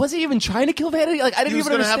like, was he even trying to kill Vanity? Like, I didn't He was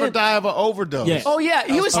even going to have understand. her die of an overdose. Yeah. Oh yeah,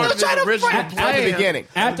 he was still part of his trying to original fight. plan. At the beginning.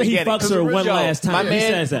 After he fucks her one last time, he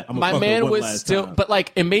says that. My man was still, but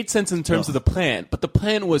like it made sense in terms of the plan. But the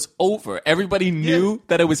plan was over. Everybody knew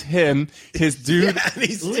that it was him, his dude.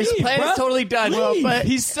 His plan is totally done. Leave. But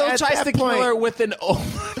he still At tries that to kill point- her with an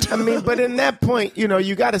overdose. I mean, but in that point, you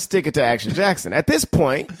got to stick it to Action Jackson. At this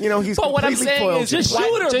point, he's But what I'm completely saying foiled. is, Just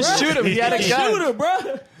shoot her, just bro. shoot him. He had a gun. Shoot her,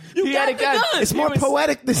 bro. You got the gun. It's more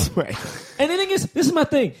poetic this way. And the thing is, this is my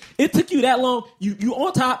thing. It took you that long. You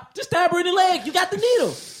on top, just stab her in the leg. You got the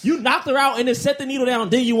needle. You knocked her out and then set the needle down.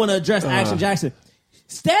 Then you want to address Action Jackson.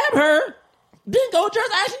 Stab her, then go address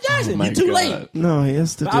Action Jackson. You're too late. No, he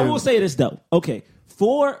has to. I will say this though. Okay,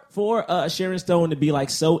 for Sharon Stone to be like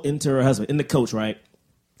so into her husband, in the coach, right?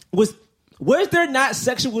 Was there not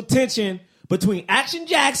sexual tension between Action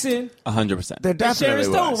Jackson? 100%. There definitely Sharon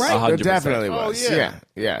Stone, was. right? There definitely Oh, was. yeah.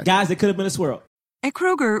 Yeah. Guys, it could have been a swirl. At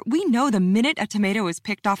Kroger, we know the minute a tomato is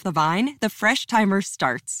picked off the vine, the fresh timer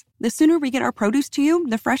starts. The sooner we get our produce to you,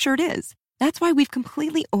 the fresher it is. That's why we've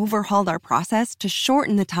completely overhauled our process to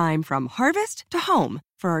shorten the time from harvest to home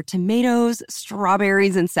for our tomatoes,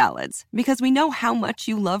 strawberries, and salads. Because we know how much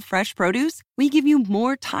you love fresh produce, we give you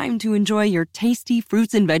more time to enjoy your tasty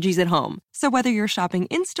fruits and veggies at home. So whether you're shopping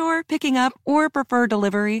in-store, picking up, or prefer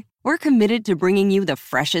delivery, we're committed to bringing you the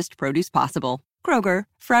freshest produce possible. Kroger,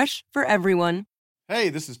 fresh for everyone. Hey,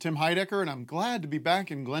 this is Tim Heidecker, and I'm glad to be back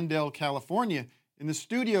in Glendale, California, in the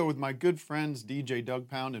studio with my good friends DJ Doug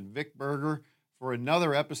Pound and Vic Berger for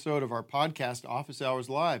another episode of our podcast, Office Hours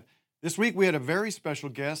Live. This week we had a very special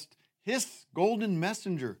guest, Hiss Golden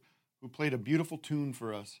Messenger, who played a beautiful tune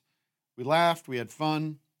for us. We laughed, we had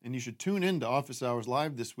fun, and you should tune in to Office Hours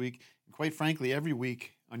Live this week, and quite frankly, every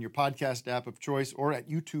week on your podcast app of choice or at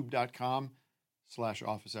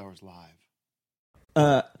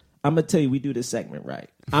youtube.com/officeHoursLive. I'm gonna tell you, we do this segment right.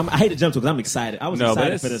 I hate to jump to it because I'm excited. I was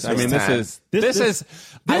excited for this. I mean, this is.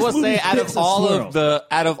 I will say, out of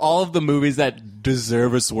all of the movies that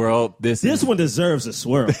deserve a swirl, this one deserves a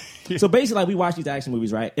swirl. So basically, like, we watch these action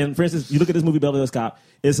movies, right? And for instance, you look at this movie, Beverly Hills Cop.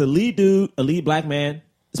 It's a lead dude, a lead black man.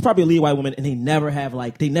 It's probably a lead white woman, and they never have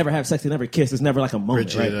sex, they never kiss. It's never like a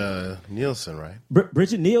moment. Bridget Nielsen, right?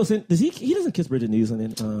 Bridget Nielsen. Does he doesn't kiss Bridget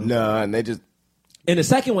Nielsen? No, and they just. In the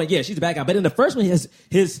second one, yeah, she's the bad guy. But in the first one, his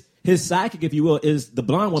sidekick, if you will, is the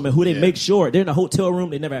blonde woman who they make sure they're in a hotel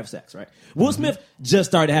room. They never have sex, right? Will Smith just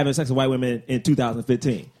started having sex with white women in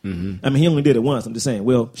 2015. I mean, he only did it once. I'm just saying.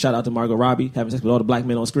 Will, shout out to Margot Robbie having sex with all the black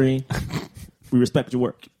men on screen. We respect your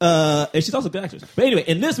work. And she's also a good actress. But anyway,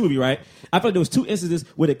 in this movie, right, I feel like there was two instances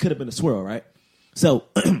where it could have been a swirl, right? So,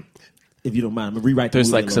 if you don't mind, I'm going to rewrite the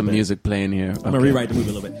movie. There's like some music playing here. I'm going to rewrite the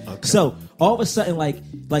movie a little bit. Okay. So, all of a sudden, like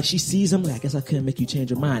she sees him, like, I guess I couldn't make you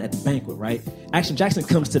change your mind at the banquet, right? Action Jackson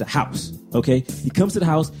comes to the house, okay? He comes to the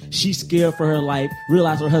house. She's scared for her life,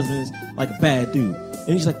 realizes her husband's like a bad dude. And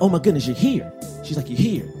he's like, oh my goodness, you're here. She's like, you're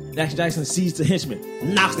here. And Action Jackson sees the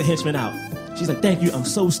henchman, knocks the henchman out. She's like, thank you, I'm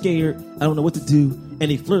so scared. I don't know what to do.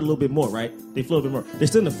 And they flirt a little bit more, right? They're still in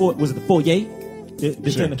the foyer? They're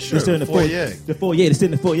still in the foyer. The foyer. They're still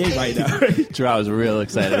in the foyer right now. Drew, I was real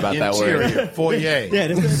excited about that word. Foyer.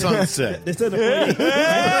 Yeah, Sunset. They're still in the foyer.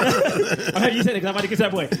 I heard you said it because I'm about to get to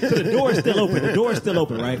that point. So the door is still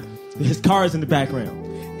open. Right? His car is in the background.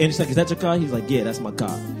 And she's like, is that your car? He's like, yeah, that's my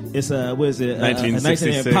car. It's what is it?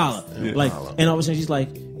 1966. A Impala. Yeah. Like, and all of a sudden she's like,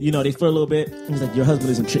 you know, they flirt a little bit. And he's like, your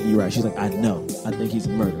husband isn't treating you right. She's like, I know. I think he's a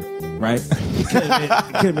murderer. Right?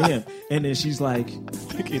 It couldn't be him. And then she's like, I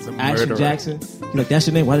think he's a Action murderer. Jackson. He's like, that's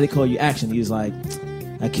your name? Why do they call you Action? He's like,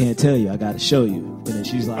 I can't tell you. I got to show you. And then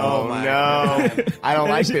she's like, Oh no, I don't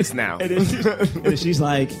like this now. And then she's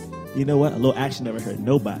like, you know what? A little action never hurt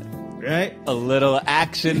nobody. Right? A little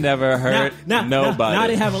action never hurt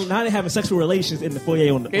nobody. Now they having sexual relations in the foyer.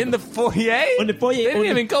 In the foyer? On the foyer. They didn't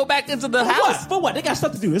even go back into the house. For what? They got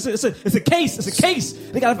stuff to do. It's a case. It's a case.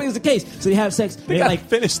 They got to finish the case. So they have sex. They got to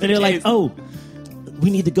finish the case. And they're like, oh, we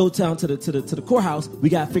need to go down to the courthouse. We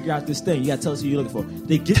got to figure out this thing. You got to tell us who you're looking for.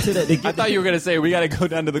 They get to that. I thought you were going to say we got to go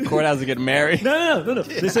down to the courthouse and get married. No. They go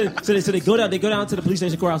down to the police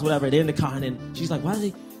station, courthouse, whatever. They're in the car, and then she's like, why do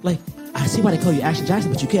they, like, I see why they call you Action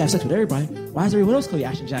Jackson, but you can't have sex with everybody. Why does everyone else call you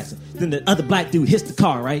Action Jackson? Then the other black dude hits the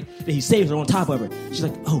car, right? Then he saves her on top of her. She's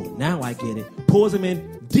like, oh, now I get it. Pulls him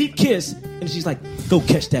in, deep kiss, and she's like, go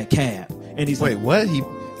catch that cab. And he's Wait, like, what? He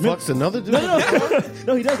fucks another dude?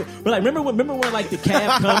 No, he doesn't. But like, remember when like the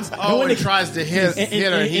cab comes? When he tries to hit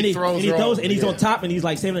her, and he throws her off. And he's on top, and he's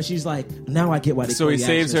like saving her. She's like, now I get why they call you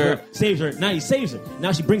Action Jackson. Saves her. Now he saves her.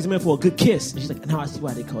 Now she brings him in for a good kiss. And she's like, now I see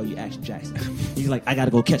why they call you Action Jackson. He's like, I got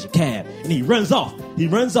to go catch a cab. And he runs off.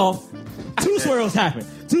 Two swirls happen.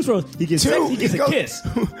 He gets sex, he gets a kiss.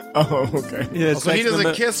 Oh, okay. Yeah, so he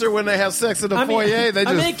doesn't kiss her when they have sex in the foyer? They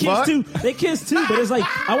fuck? They kiss too, but it's like,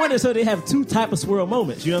 I wonder, so they have two type of swirl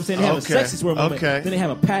moments. You know what I'm saying? They have a sexy swirl moment. Then they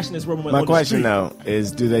have a passionate swirl moment. My question, though,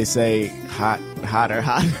 is do they say hotter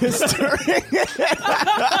during?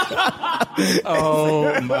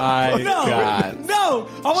 Oh, my God. No.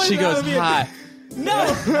 She goes hot. No.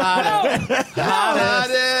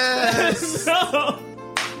 Hottest. No.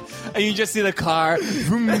 and you just see the car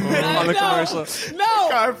on the commercial. No,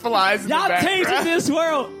 car flies in the y'all background. changing this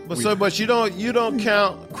world. But you don't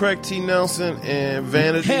count Craig T. Nelson and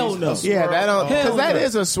Vanity. Hell no. Yeah, that don't because that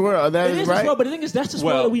is a swirl. That It is right. a swirl, but the thing is, that's the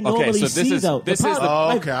swirl that we Well, okay, normally so this see, is- though. this The is- problem- Oh,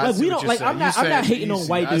 like, okay, I like see we what don't you're like. saying. I'm not You're hating on saying-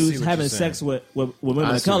 white I see dudes what having you're sex with women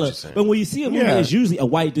I of see what color, you're saying. but when you see a movie, Yeah. it's usually a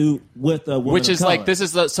white dude with a woman Which of is color. like, this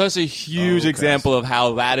is such a huge example of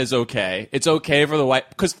how that is okay. It's okay for the white,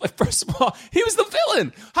 because first of all, he was the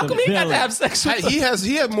villain. How come he got to villain. have sex with He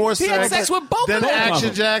had more He had sex with both than of them.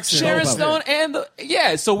 Action Jackson. Sharon Both of them. Stone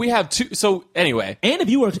and so we have two. So anyway, And if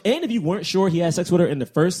you weren't sure he had sex with her in the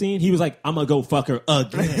first scene, he was like, "I'm gonna go fuck her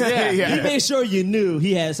again." Yeah. He made sure you knew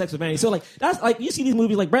he had sex with Vanity. So like that's like you see these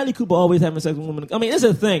movies like Bradley Cooper always having sex with women. I mean, it's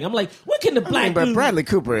a thing. I'm like, what can the black but dude? Bradley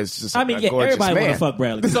Cooper is just. I mean, a yeah, gorgeous everybody want man. to fuck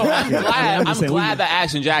Bradley. so I'm glad. I'm saying, glad that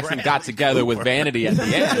Action Jackson got together with Vanity at the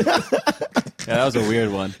end. Yeah, that was a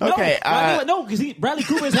weird one. Okay, no, because Bradley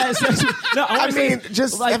Cooper's had sex with. No, I mean,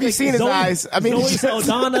 just have you seen his eyes? I mean, Zoe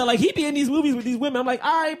Saldana, like he be in these movies with these women. I'm like,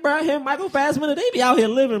 all right, bro, him, Michael Fassbender, they be out here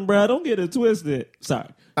living, bro. Don't get it twisted. Sorry.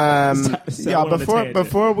 Yeah,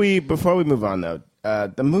 before we move on though,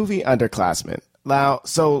 the movie Underclassmen. Now,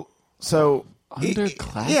 so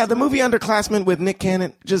Underclassmen? yeah, the movie Underclassmen with Nick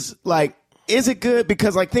Cannon. Just like, is it good?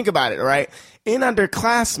 Because like, think about it, right? In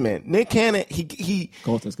Underclassmen, Nick Cannon, he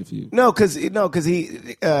Colton's confused. No, because he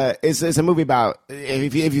it's a movie about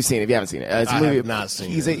if you've seen it, if you haven't seen it, it's a movie. have not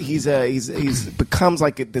seen he's it. He's becomes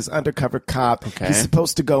like this undercover cop. Okay. He's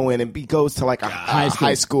supposed to go in and he goes to like a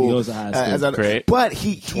high school. He goes to high school. Great. But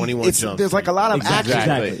he 21 Jump there's like a lot of Exactly.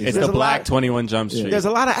 action. Exactly. It's There's the a Black lot- 21 Jump Street. There's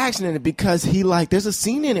a lot of action in it because he there's a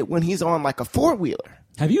scene in it when he's on like a 4-wheeler.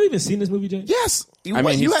 Have you even seen this movie, James? Yes. I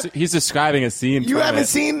mean, he's describing a scene. You from haven't it.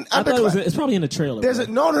 seen I thought Underclassmen. it's probably in the trailer. There's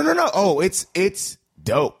bro. no. Oh, it's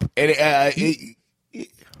dope. And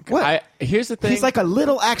what? Here's the thing. He's like a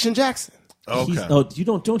little Action Jackson. Okay. You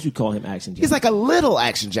don't you call him Action Jackson? He's like a little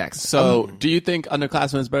Action Jackson. So, do you think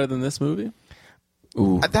Underclassmen is better than this movie?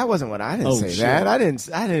 That wasn't what I didn't say. shit. That I didn't.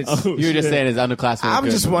 You were just saying is Underclassmen. I'm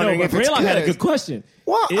good? just wondering no, if but it's Raylock good. had a good question.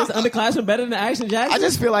 Well, Is Underclassmen better than Action Jackson? I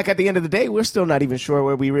just feel like at the end of the day, we're still not even sure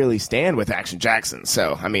where we really stand with Action Jackson.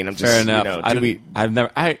 So, I mean, I'm just Fair enough.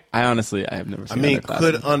 I Honestly, I have never I seen mean, Underclassmen.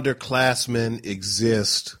 could Underclassmen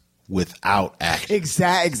exist without action?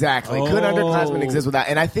 Exactly. Could Underclassmen exist without?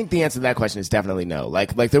 And I think the answer to that question is definitely no.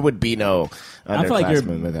 Like there would be no I feel like you're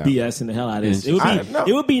Underclassmen without. BSing the hell out of this.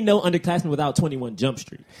 It would be no Underclassmen without 21 Jump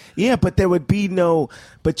Street. Yeah, but there would be no.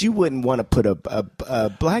 But you wouldn't want to put a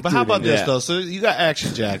black. But how dude about in this there. though? So you got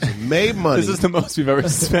Action Jackson made money. This is the most we've ever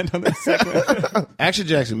spent on this segment. Action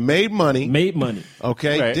Jackson made money.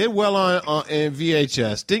 Okay, Right. did well on in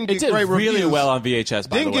VHS. Didn't It get did great really reviews. well on VHS.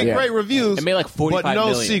 By Didn't the way, get great reviews. It made like 45 but no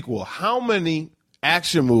million. sequel. How many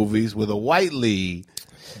action movies with a white lead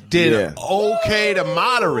did okay to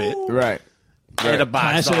moderate? Right. At a box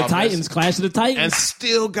Clash of the office Titans. Clash of the Titans. and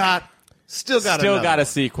still got a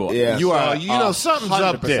sequel. Yeah. You are. something's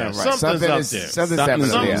up there. 100% right. Something's up there. Something's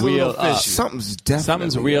Something's definitely real up. up. Something's definitely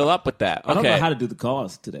Something's real up with that. I don't know Okay. how to do the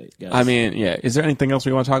cause today, guys. I mean, yeah. Is there anything else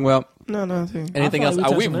we want to talk about? No. Anything I else? feel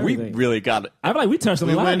like we We touched on everything. really got it. I feel like we touched on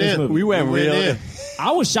a lot went in this in. movie. We went real. in.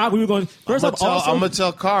 I was shocked we were going. First I'm off, also, gonna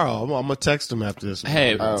tell Carl. I'm gonna text him after this.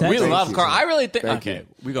 Hey, we thank love you. Carl. I really think. Thank Okay, you.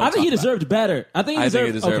 we gonna I think he talk about deserved better. I think he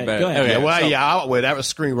deserved deserved better. Go ahead. Okay. Yeah, well, So- well, that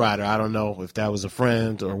was screenwriter. I don't know if that was a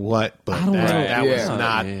friend or what, but I don't know. that was Yeah.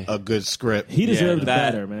 not Yeah. a good script. He deserved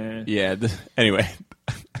that- better, man. Yeah. Anyway,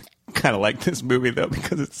 I kind of like this movie though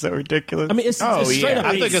because it's so ridiculous. I mean, it's straight up.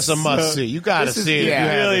 I think 80s. it's a must see. You got to This is- see it. yeah, if you I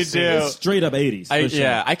haven't really seen do. it. It's straight up 80s. for sure.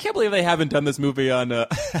 Yeah, I can't believe they haven't done this movie on. How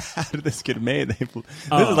did this get made? This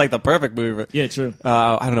Oh. is like the perfect movie. Yeah, true.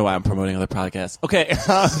 I don't know why I'm promoting other podcasts. Okay,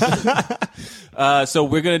 so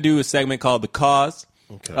we're gonna do a segment called "The Cause."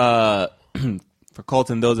 Okay. For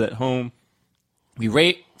Colton, those at home, we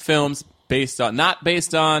rate films not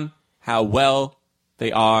based on how well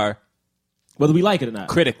they are Whether we like it or not.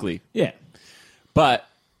 critically, Yeah. but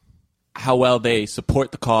how well they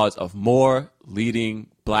support the cause of more leading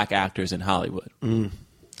black actors in Hollywood.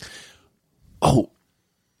 Oh,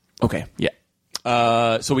 okay,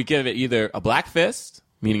 yeah. So we give it either a black fist,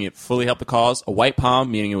 meaning it fully helped the cause, a white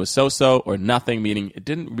palm, meaning it was so-so, or nothing, meaning it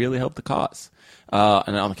didn't really help the cause.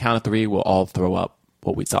 And on the count of 3, we'll all throw up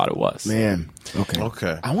what we thought it was. Man. Okay.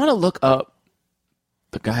 Okay. I want to look up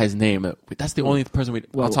the guy's name. That's the only person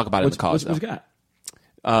I'll talk about it in the cause. Which guy?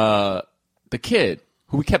 The kid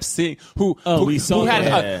who we kept seeing, who we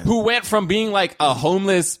who went from being like a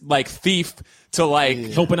homeless like thief to like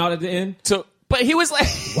Helping out at the end? to But he was like,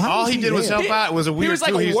 all he did was help out. It was a weird. He was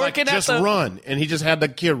like working at just the run, and he just had the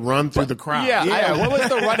kid run through the crowd. Yeah. What was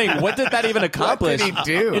the running? What did that even accomplish? What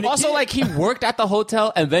did he do? And also, like, he worked at the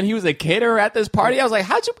hotel, and then he was a caterer at this party. I was like,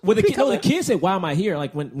 how'd you? Well, the kid said, "Why am I here?"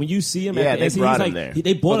 Like when you see him, at the they brought him like, there.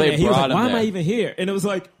 they brought him there. He was like, "Why am I there. even here?" And it was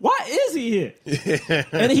like, "Why is he here?" And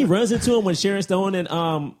then he runs into him when Sharon Stone and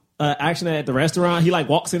Action at the restaurant. He like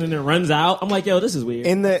walks in and then runs out. I'm like, yo, this is weird.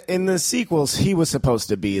 In the sequels, he was supposed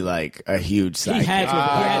to be like a huge sidekick. He had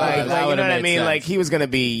to. You know what I mean? sense. Like he was gonna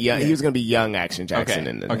be young. He was gonna be young Action Jackson.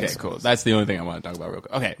 In the next cool. ones. That's the only thing I want to talk about real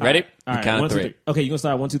quick. Okay, ready? All right, Count 1, of 2, 3. 3. Okay, you gonna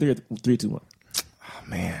start 1, 2, 3 or 3, 2, 1? Oh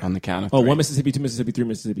man, On the count of 3. 1 Mississippi, 2 Mississippi, 3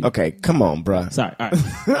 Mississippi. Okay, come on, bruh. Sorry. All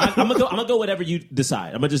right. I'm gonna go whatever you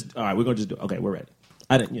decide. I'm gonna just. All right, we're gonna just do it. Okay, we're ready.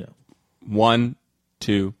 I didn't. 1,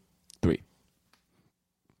 2, 3.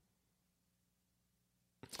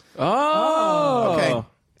 Oh.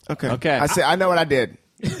 Okay. I know what I did.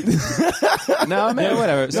 No, man,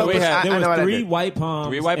 whatever. So we had there was 3 white palms,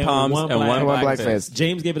 3 white palms, and one black fist.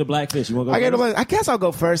 James gave it a black fish. You want to go? I guess I'll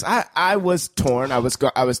go first. I was torn. I was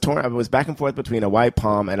torn. I was back and forth between a white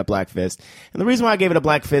palm and a black fist. And the reason why I gave it a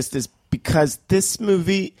black fist is because this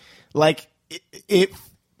movie, like it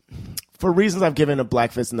for reasons I've given a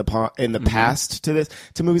black fist in the past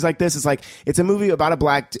to movies like this, it's a movie about a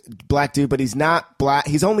black dude, but he's not black.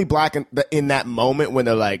 He's only black in that moment when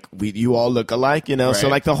they're like, you all look alike, Right. So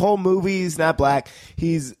like the whole movie, he's not black.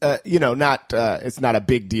 He's not. It's not a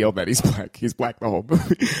big deal that he's black. He's black the whole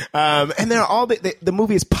movie. And they're all the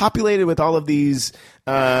movie is populated with all of these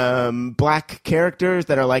black characters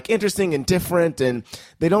that are like interesting and different, and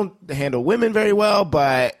they don't handle women very well,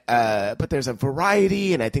 but there's a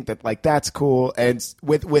variety, and I think that like that's cool, and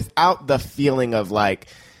without the feeling of like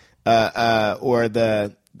or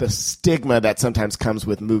the stigma that sometimes comes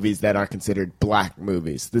with movies that are considered black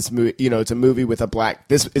movies. This movie, it's a movie with a black.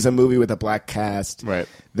 This is a movie with a black cast, right?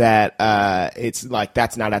 That it's like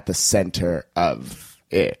that's not at the center of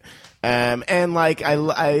it, and like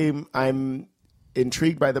I'm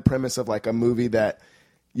intrigued by the premise of like a movie that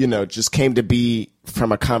just came to be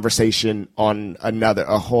from a conversation on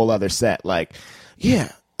a whole other set. Like,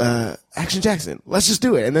 Action Jackson, let's just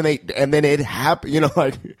do it, and then it happened.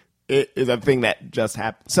 Like it is a thing that just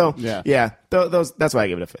happened. So that's why I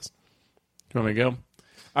give it a fist. You want me to go?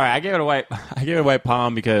 All right, I gave it a white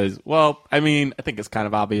palm because, well, I mean, I think it's kind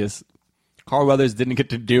of obvious. Carl Weathers didn't get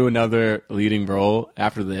to do another leading role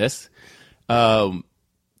after this. None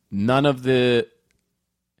of the.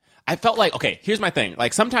 I felt like, okay, here's my thing.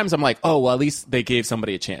 Like, sometimes I'm like, oh, well, at least they gave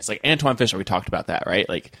somebody a chance. Like, Antoine Fisher, we talked about that, right?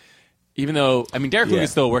 Like, even though, I mean, Derek Luke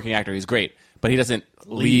is still a working actor. He's great. But he doesn't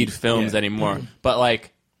lead films anymore. Mm-hmm.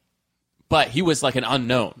 But he was like an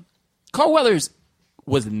unknown. Carl Weathers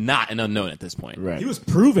was not an unknown at this point. Right. He was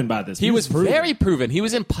proven by this. He was very proven. He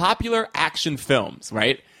was in popular action films,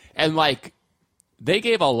 right? And, like, they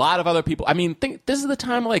gave a lot of other people. I mean, this is the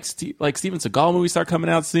time, like Steven Seagal movies start coming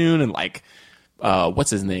out soon, and, like, what's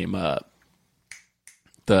his name?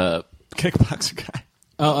 The kickboxer guy.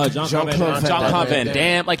 Jean-Claude Van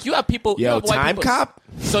Damme. Like, you have people. Yo, you have white Time people. Cop?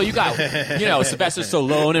 So you got, Sylvester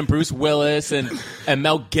Stallone and Bruce Willis and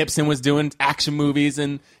Mel Gibson was doing action movies,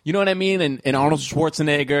 and you know what I mean? And Arnold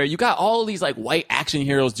Schwarzenegger. You got all these, like, white action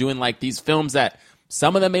heroes doing, like, these films that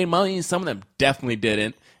some of them made money and some of them definitely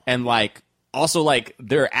didn't. And, like, also, like,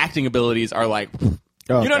 their acting abilities are, like,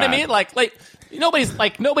 what I mean? Like,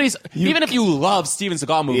 nobody's even if you love Steven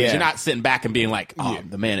Seagal movies, you're not sitting back and being like, oh,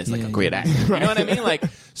 the man is like a great actor. You know what I mean? Like,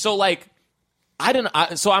 so like,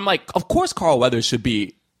 so I'm like, of course Carl Weathers should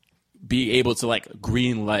be able to like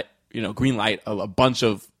green light a bunch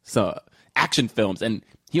of action films, and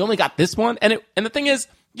he only got this one. And the thing is,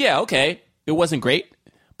 it wasn't great,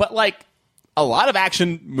 but like a lot of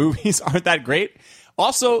action movies aren't that great.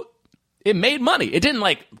 Also, it made money. It didn't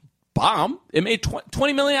like bomb. It made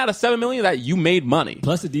 $20 million out of $7 million that you made money.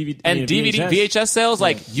 Plus the DVD and VHS sales,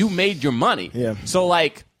 like you made your money. Yeah. So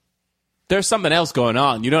like, there's something else going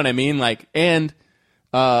on. You know what I mean? Like, and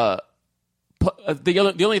the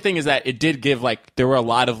only thing is that it did give like there were a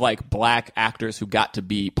lot of like black actors who got to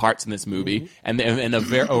be parts in this movie, and a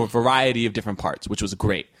variety of different parts, which was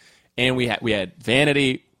great. And we had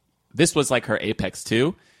Vanity. This was like her apex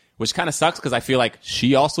too, which kind of sucks because I feel like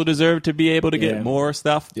she also deserved to be able to get more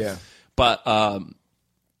stuff. Yeah. But and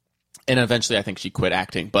eventually I think she quit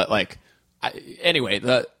acting. But like,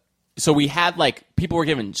 so we had like people were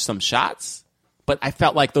given some shots, but I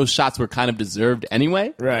felt like those shots were kind of deserved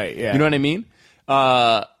anyway. Right. Yeah. You know what I mean?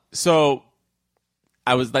 So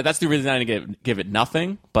I was like, that's the reason I didn't give it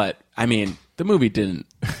nothing. But I mean, the movie didn't,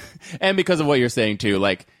 and because of what you're saying too,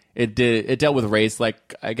 like it dealt with race,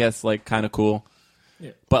 like I guess like kind of cool.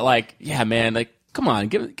 But like, yeah, man, like, come on,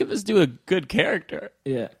 give this dude a good character.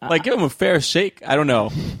 Yeah, give him a fair shake. I don't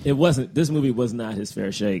know. It wasn't. This movie was not his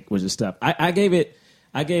fair shake. Was just stuff. I gave it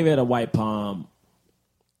a white palm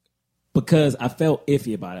because I felt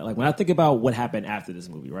iffy about it. Like when I think about what happened after this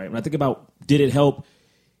movie, right? When I think about did it help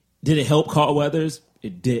Carl Weathers?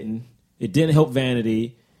 It didn't. It didn't help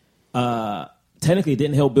Vanity. Technically, it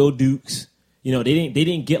didn't help Bill Dukes. You know, they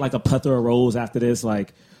didn't get like a plethora of roles after this.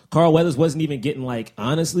 Like Carl Weathers wasn't even getting like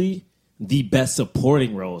honestly the best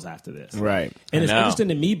supporting roles after this. Right. And it's interesting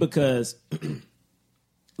to me because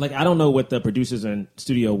like I don't know what the producers in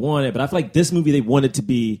studio wanted, but I feel like this movie they wanted to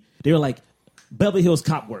be. They were like Beverly Hills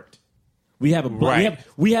Cop worked. We have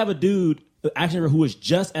a dude, action hero who is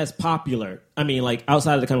just as popular. I mean, like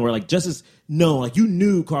outside of the camera, like just as known. Like you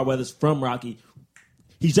knew Carl Weathers from Rocky.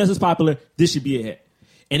 He's just as popular. This should be a hit.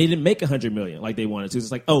 And he didn't make $100 million like they wanted to.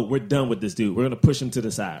 It's like, oh, we're done with this dude. We're going to push him to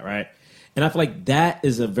the side, right? And I feel like that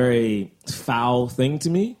is a very foul thing to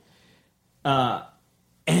me.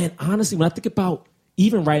 And honestly, when I think about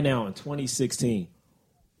even right now in 2016,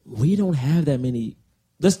 we don't have that many.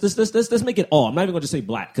 Let's make it all. I'm not even going to say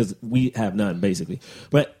black because we have none, basically.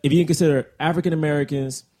 But if you can consider African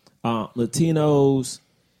Americans, Latinos,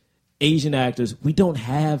 Asian actors, we don't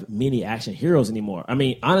have many action heroes anymore. I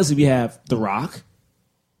mean, honestly, we have The Rock.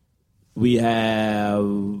 We have...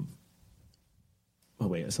 Oh,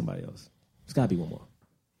 wait, there's somebody else. There's got to be one more.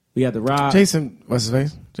 We have The Rock. Jason, what's his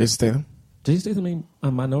face? Jason Statham. Jason Statham ain't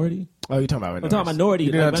a minority? Oh, you're talking about minorities. I'm talking Minority.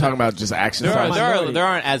 You're not talking about just action stars. There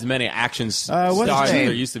aren't as many action stars as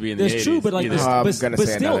there used to be in the 80s. That's true, but like,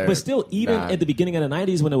 but still, even at the beginning of the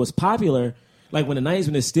 90s when it was popular, like when the 90s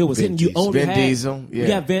when it still was hitting, you only had Diesel. Yeah.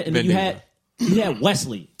 You had Vin, and then you had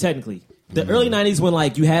Wesley, technically. The early 90s when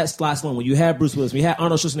like you had Sly Stallone, when you had Bruce Willis, when you had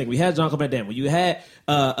Arnold Schwarzenegger, when you had Jean-Claude Van Damme, when you had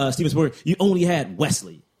Steven Spielberg, you only had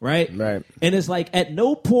Wesley, right? Right. And it's like at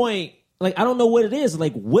no point, like I don't know what it is,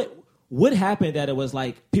 like what happened that it was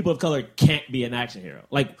like people of color can't be an action hero?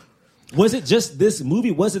 Like, was it just this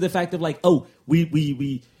movie? Was it the fact of like, oh, we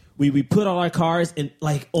put all our cars in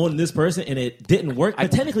like on this person and it didn't work?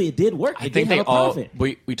 But technically, it did work. I think they all.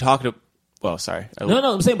 We talked. Well, sorry.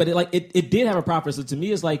 No, I'm saying, but it did have a profit. So to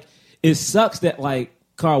me, it's like it sucks that like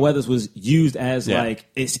Carl Weathers was used as like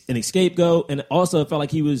an scapegoat, and also it felt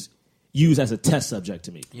like he was used as a test subject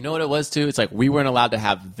to me. You know what it was too? It's like we weren't allowed to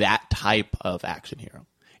have that type of action hero.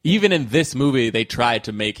 Even in this movie, they tried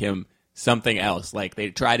to make him something else. Like they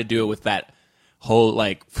tried to do it with that whole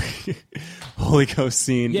like Holy Ghost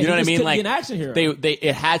scene. Yeah, you know what I mean? Like an action hero.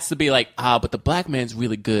 It has to be like but the black man's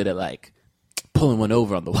really good at like pulling one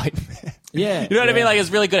over on the white man. Yeah, you know what I mean? Like it's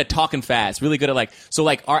really good at talking fast. Really good at like so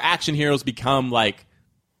like our action heroes become like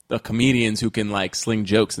the comedians who can like sling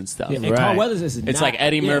jokes and stuff. Yeah, and Carl Weathers is it's like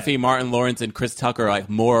Eddie Murphy, Martin Lawrence, and Chris Tucker are like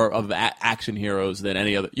more of action heroes than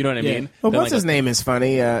any other. You know what I mean? Well, what's his name is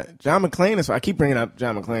funny. John McClane is. I keep bringing up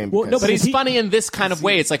John McClane. Well, no, but he's funny in this kind of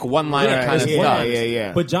way. It's like one-liner kind of stuff.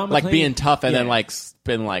 Yeah. But John McClane, like being tough and then like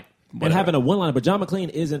spin like whatever. And having a one-liner. But John McClane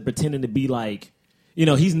isn't pretending to be like. You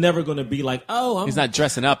know, he's never going to be like, he's not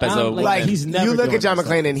dressing up as like he's never. You look at John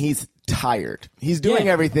McClane and he's tired. He's doing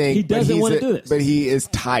everything. He doesn't want to do this, but he is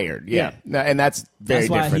tired. Yeah, no, and that's very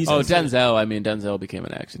different. Denzel. I mean, Denzel became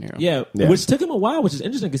an action hero. Yeah, which took him a while, which is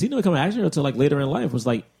interesting because he didn't become an action hero until like later in life. It was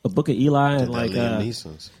like a Book of Eli and like Liam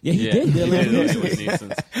Neeson's. Yeah, he did. Liam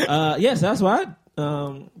Neeson's. Yes, that's why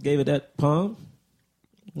I gave it that palm.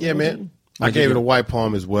 Yeah, man. I gave it a white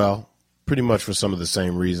palm as well. Pretty much for some of the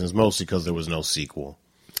same reasons, mostly because there was no sequel.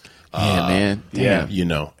 Yeah, man. Yeah. You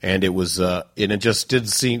know, and it was, and it just didn't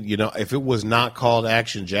seem, you know, if it was not called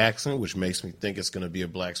Action Jackson, which makes me think it's going to be a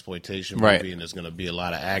blaxploitation movie and there's going to be a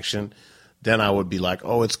lot of action, then I would be like,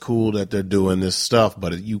 oh, it's cool that they're doing this stuff.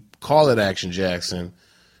 But you call it Action Jackson,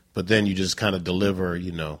 but then you just kind of deliver,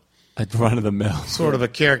 you know, a run of the mill, sort of a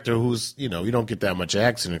character who's, you know, you don't get that much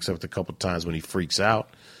action except a couple times when he freaks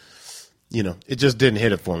out. You know, it just didn't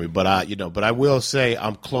hit it for me. But I will say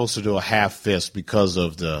I'm closer to a half fist because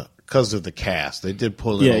of the cast. They did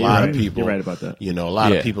pull in a lot of people. You're right about that. You know, a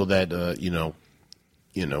lot of people that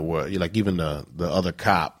were like even the other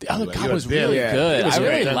cop. The other cop was really good. I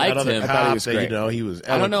really liked him. I thought he was great. You know, he was.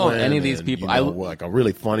 I don't know any of these people. Like a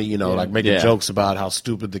really funny. You know, like making jokes about how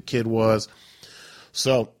stupid the kid was.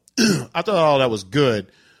 So I thought all that was good.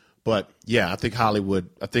 But yeah, I think Hollywood.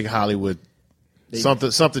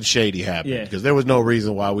 Something shady happened because there was no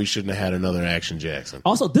reason why we shouldn't have had another Action Jackson.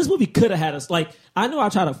 Also, this movie could have had us like I know I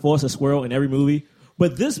try to force a squirrel in every movie,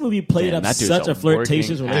 But this movie played up such a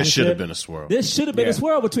flirtatious relationship. This should have been a swirl. This should have been a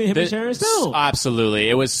swirl between him and Sharon Stone. Absolutely,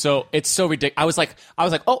 it's so ridiculous. I was like,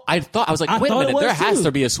 oh, wait a minute, there has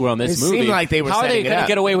to be a swirl in this movie. Seemed like they were. How are they going to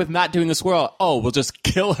get away with not doing the swirl? Oh, we'll just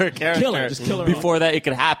kill her character. Just kill her before that it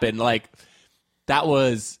could happen. Like that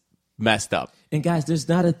was messed up. And guys, there's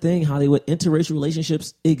not a thing, Hollywood. Interracial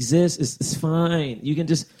relationships exist. It's fine. You can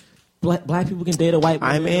just black people can date a white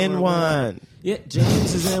woman. I'm in one. Yeah,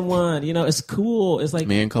 James is in one. You know, it's cool. It's like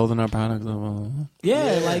me and Colton are products of.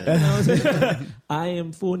 Yeah, like you know, I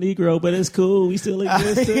am full Negro, but it's cool. We still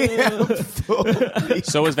exist.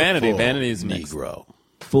 So is Vanity. Full Vanity's Negro.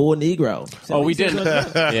 Full Negro. So we didn't.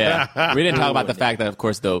 Yeah, we didn't talk about the fact that, of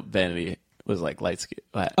course, though Vanity was like light skin.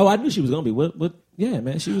 Oh, I knew she was gonna be. What? Yeah,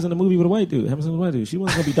 man, she was in a movie with a white dude. Having something with a white dude. She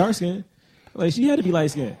wasn't gonna be dark skinned. Like she had to be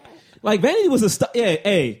light skinned. Like Vanity was a star. Yeah,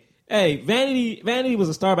 hey, Vanity was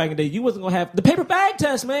a star back in the day. You wasn't gonna have the paper bag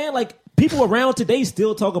test, man. Like people around today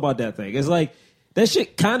still talk about that thing. It's like that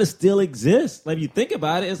shit kind of still exists. Like if you think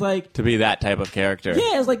about it, it's like to be that type of character.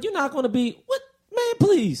 Yeah, it's like you're not gonna be what, man?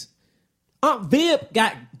 Please, Aunt Viv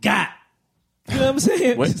got. You know what I'm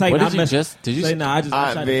saying? What, like, what did you say? Nah, I just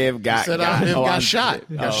Aunt Viv got shot. Got shot.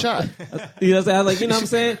 You know what I'm saying? I was like, you know what I'm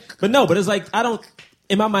saying? But it's like I don't.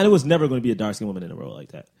 In my mind, it was never going to be a dark skinned woman in a role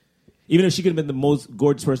like that. Even if she could have been the most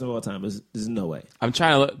gorgeous person of all time, there's no way. I'm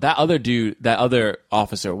trying to look. That other dude, that other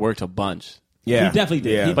officer worked a bunch. Yeah. He definitely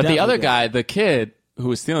did. Yeah. But the other guy, the kid who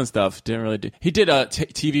was stealing stuff, didn't really do. He did a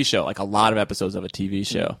TV show, like a lot of episodes of a TV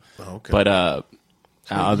show. Oh, okay. But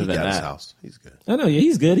other than his that, house. He's good. I know. Yeah,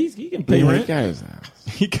 he's good. He can pay rent. He got his house.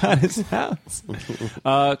 He got his house.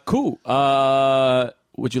 Cool.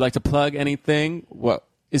 Would you like to plug anything? What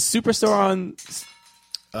is Superstore on?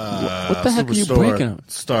 What the heck are you breaking on?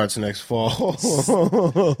 Starts next fall.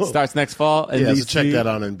 Starts next fall. NBC. Yeah, so check that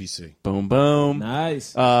out on NBC. Boom, boom.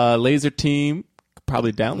 Nice. Laser Team.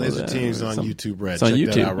 Probably download Laser that. Team's on YouTube Red. It's on check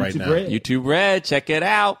YouTube. that out right now. Red. YouTube Red. Check it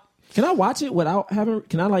out. Can I watch it without having?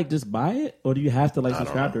 Can I like just buy it, or do you have to like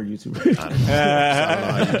subscribe to YouTube? I don't know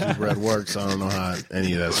how YouTube Red works. I don't know how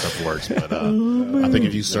any of that stuff works, but I think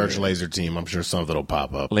if you search Laser Team, I'm sure something will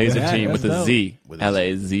pop up. Laser Team with a Z.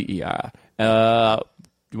 Lazer.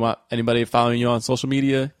 You want anybody following you on social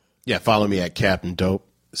media? Yeah, follow me at Captain Dope,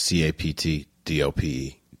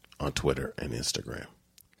 CaptDope on Twitter and Instagram.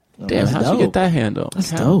 Damn, how'd you get that handle?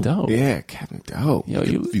 That's Captain dope. Yeah, Captain Dope. Yo,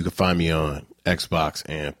 You can find me on Xbox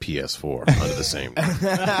and PS4 under the same name.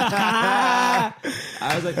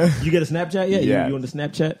 I was like, you get a Snapchat yet? Yeah. You on the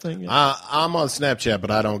Snapchat thing? I'm on Snapchat, but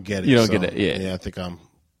I don't get it. You don't get it, yeah. Yeah, I think I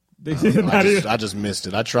just missed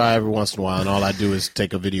it. I try every once in a while, and all I do is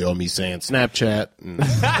take a video of me saying Snapchat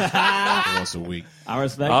once a week. I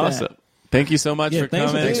respect awesome. that. Thank you so much for coming.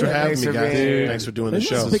 Thanks for having me, guys. being Thanks for doing the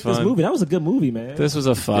show. Pick this movie. That was a good movie, man. This was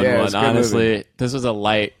a fun Yeah, it one, was a good honestly. movie. This was a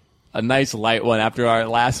nice light one after our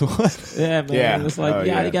last one. Yeah, man. Yeah. It's like, Oh,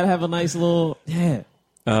 yeah, yeah. you gotta have a nice little, Yeah.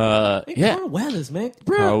 Carl Weathers, man.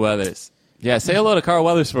 Bro. Carl Weathers. Yeah, say hello to Carl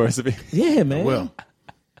Weathers for us. Yeah, man. Well,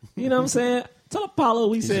 You know what I'm saying? Tell Apollo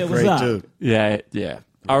we he's said a what's great up. dude. Yeah.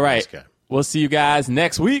 All right. Nice guy. We'll see you guys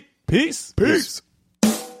next week. Peace.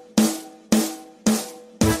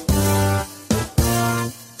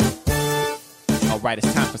 All right,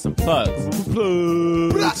 it's time for some plugs.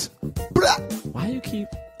 Why you keep...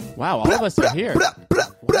 Wow, all of us are here.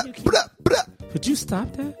 Could you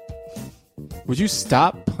stop that? Would you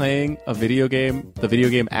stop playing the video game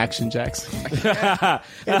Action Jacks?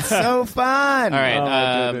 It's so fun. All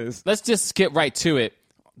right, let's just get right to it.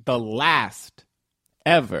 The last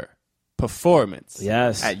ever performance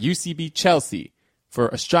at UCB Chelsea for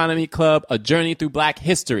Astronomy Club, A Journey Through Black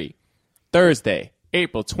History, Thursday,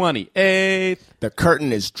 April 28th. The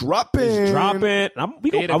curtain is dropping. Are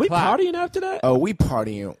we partying after that? Oh, we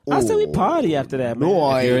partying. I said we Ooh. party after that, man.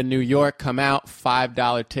 If you're in New York, come out.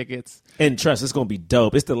 $5 tickets. And trust, it's going to be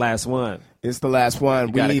dope. It's the last one. It's the last one.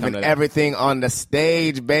 We gotta leaving come to that. everything on the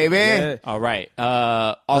stage, baby. Yeah. All right.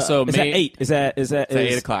 Also, It's at 8. Is that It's at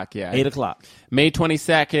 8 o'clock, yeah. 8 o'clock. May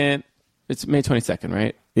 22nd. It's May 22nd,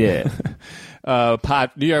 right? Yeah.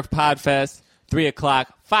 New York Podfest, 3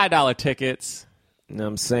 o'clock, $5 tickets. You know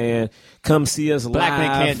what I'm saying? Come see us Black live.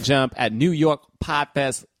 Men Can't Jump at New York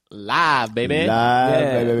Podfest live, baby.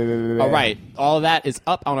 Yeah. Baby. All right. All that is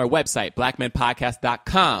up on our website,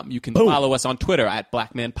 blackmanpodcast.com. You can follow us on Twitter at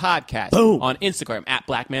blackmanpodcast. Boom. On Instagram at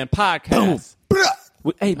blackmanpodcast.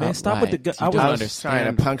 Hey, man, stop with the gun. You don't I was understand.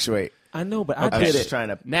 trying to punctuate. I know, but I I was did just it. trying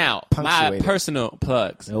to. Now, my Punctuate it. personal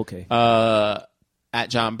plugs. Okay. At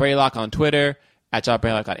John Braylock on Twitter, at John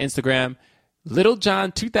Braylock on Instagram. Little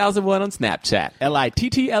John 2001 on Snapchat.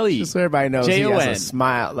 Little. Just so everybody knows, he Jon. has a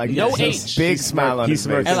smile. Like No he's H. big smile on his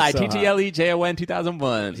face. Little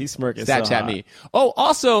 2001. He's smirking Snapchat so hard. me. Oh,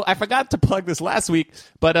 also, I forgot to plug this last week,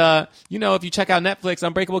 but if you check out Netflix,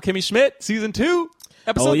 Unbreakable Kimmy Schmidt, season 2,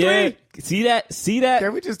 episode 3. See that?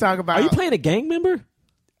 Can we just talk about? Are you playing a gang member?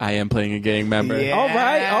 I am playing a gang member. Yeah. All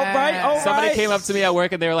right. Somebody came up to me at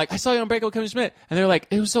work and they were like, I saw you on Unbreakable Kimmy Schmidt. And they were like,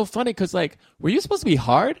 it was so funny because, like, were you supposed to be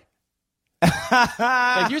hard?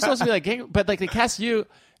 Like, you're supposed to be like gang, but like they cast you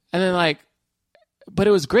and then like, but it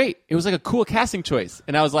was great. It was like a cool casting choice.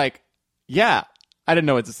 And I was like, yeah, I didn't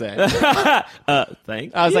know what to say.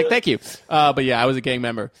 Thank I was like, thank you. But yeah, I was a gang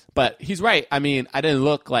member. But he's right. I mean, I didn't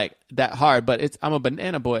look like that hard, but I'm a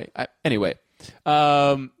banana boy. Anyway,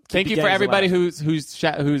 thank you for everybody who's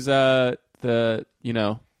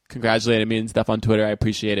congratulated me and stuff on Twitter. I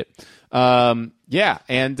appreciate it. That's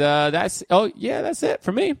it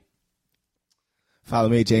for me. Follow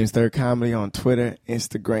me, James Third Comedy, on Twitter,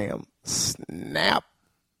 Instagram, Snapchat.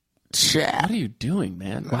 What are you doing,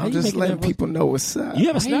 man? Why I'm just letting people know what's up. You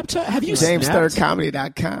have a Snapchat? Have you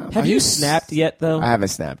JamesThirdComedy.com. Have you snapped yet, though? I haven't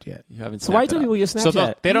snapped yet. You haven't. So why are you telling people your Snapchat?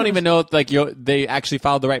 So they don't even know like they actually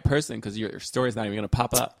followed the right person because your story's not even going to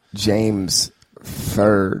pop up. James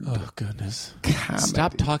Third. Oh goodness! Comedy.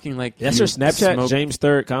 Stop talking like that's your Snapchat. James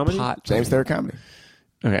Third Comedy. James Third Comedy.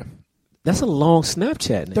 Okay. That's a long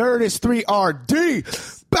Snapchat name. Third is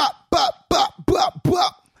 3RD. Bop, bop, bop, bop,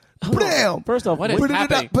 bop. Bam. First off, what is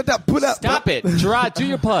happening? Put up. Stop it. Gerard, do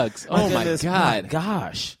your plugs. Oh, my God. My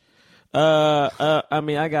gosh. I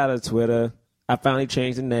got a Twitter. I finally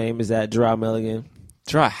changed the name. Is that Gerard Milligan?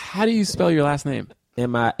 Gerard, how do you spell your last name?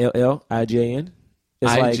 Milligan. IGIAN?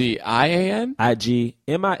 Milligan.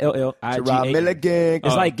 Gerard Milligan.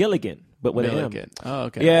 It's like Gilligan. But with Milligan. an M. Oh,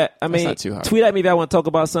 okay. Yeah, I mean, not too hard. Tweet at me if I want to talk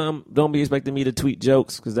about something. Don't be expecting me to tweet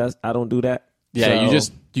jokes because I don't do that. Yeah,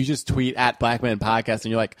 So- you just tweet at Black Man Podcast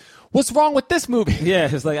and you're like, what's wrong with this movie? Yeah,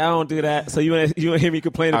 it's like I don't do that. So you want to hear me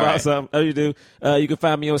complain All about right. something? Oh, you do. You can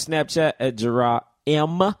find me on Snapchat at Gerard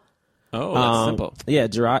M. Oh, that's simple. Yeah,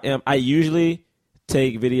 Gerard M. I usually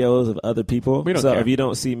take videos of other people. We don't so care. if you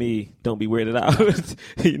don't see me, don't be weirded out.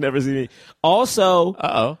 You never see me. Also,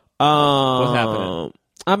 what's happening?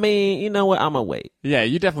 I mean, you know what? I'm going to wait. Yeah,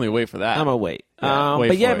 you definitely wait for that. I'm going to wait. Yeah, wait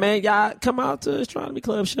but for yeah, it. man, y'all come out to Astronomy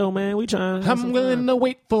Club show, man. We trying. I'm willing to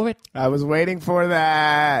wait for it. I was waiting for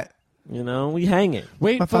that. You know, we hanging.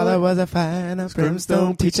 Wait My for father it. was a fine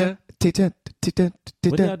brimstone teacher. What are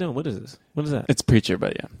y'all doing? What is this? What is that? It's Preacher,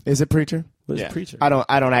 but yeah. Is it Preacher? What is Yeah. Preacher? I don't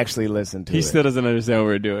actually listen to He it. still doesn't understand what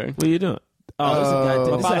we're doing. What are you doing? Oh, this is a My this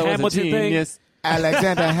is father a was a Hamilton thing. genius.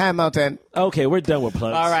 Alexander Hamilton. Okay, we're done with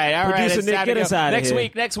plugs. All right. Producer It's Nick, time get to go. us out of here.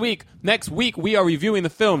 Next week, we are reviewing the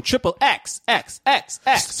film Triple X.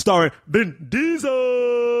 Starring Vin Diesel.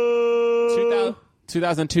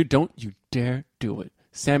 2002. Don't you dare do it.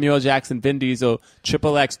 Samuel Jackson, Vin Diesel,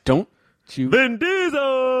 Triple X. Don't you Vin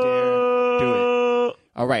Diesel. dare do it.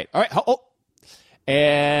 All right. Oh.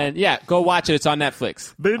 And yeah, go watch it. It's on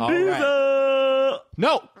Netflix. Vin All Diesel. right.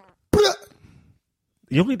 No.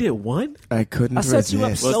 You only did one? I couldn't I set you up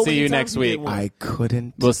resist. so We'll see many you times next you did week. one. I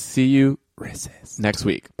couldn't We'll see you resist. next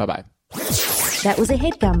week. Bye-bye. That was a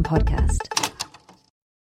HeadGum podcast.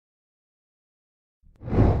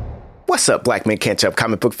 What's up, Black Men Can't Jump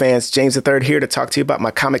comic book fans? James III here to talk to you about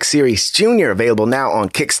my comic series, Junior, available now on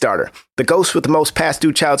Kickstarter. The ghost with the most past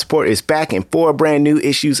due child support is back in 4 brand new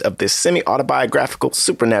issues of this semi-autobiographical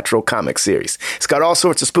supernatural comic series. It's got all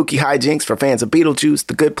sorts of spooky hijinks for fans of Beetlejuice,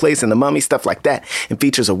 The Good Place, and The Mummy, stuff like that, and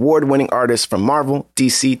features award-winning artists from Marvel,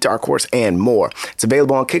 DC, Dark Horse, and more. It's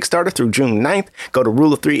available on Kickstarter through June 9th. Go to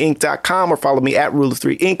ruleof3inc.com or follow me at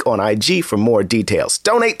ruleof3inc on IG for more details.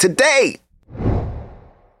 Donate today!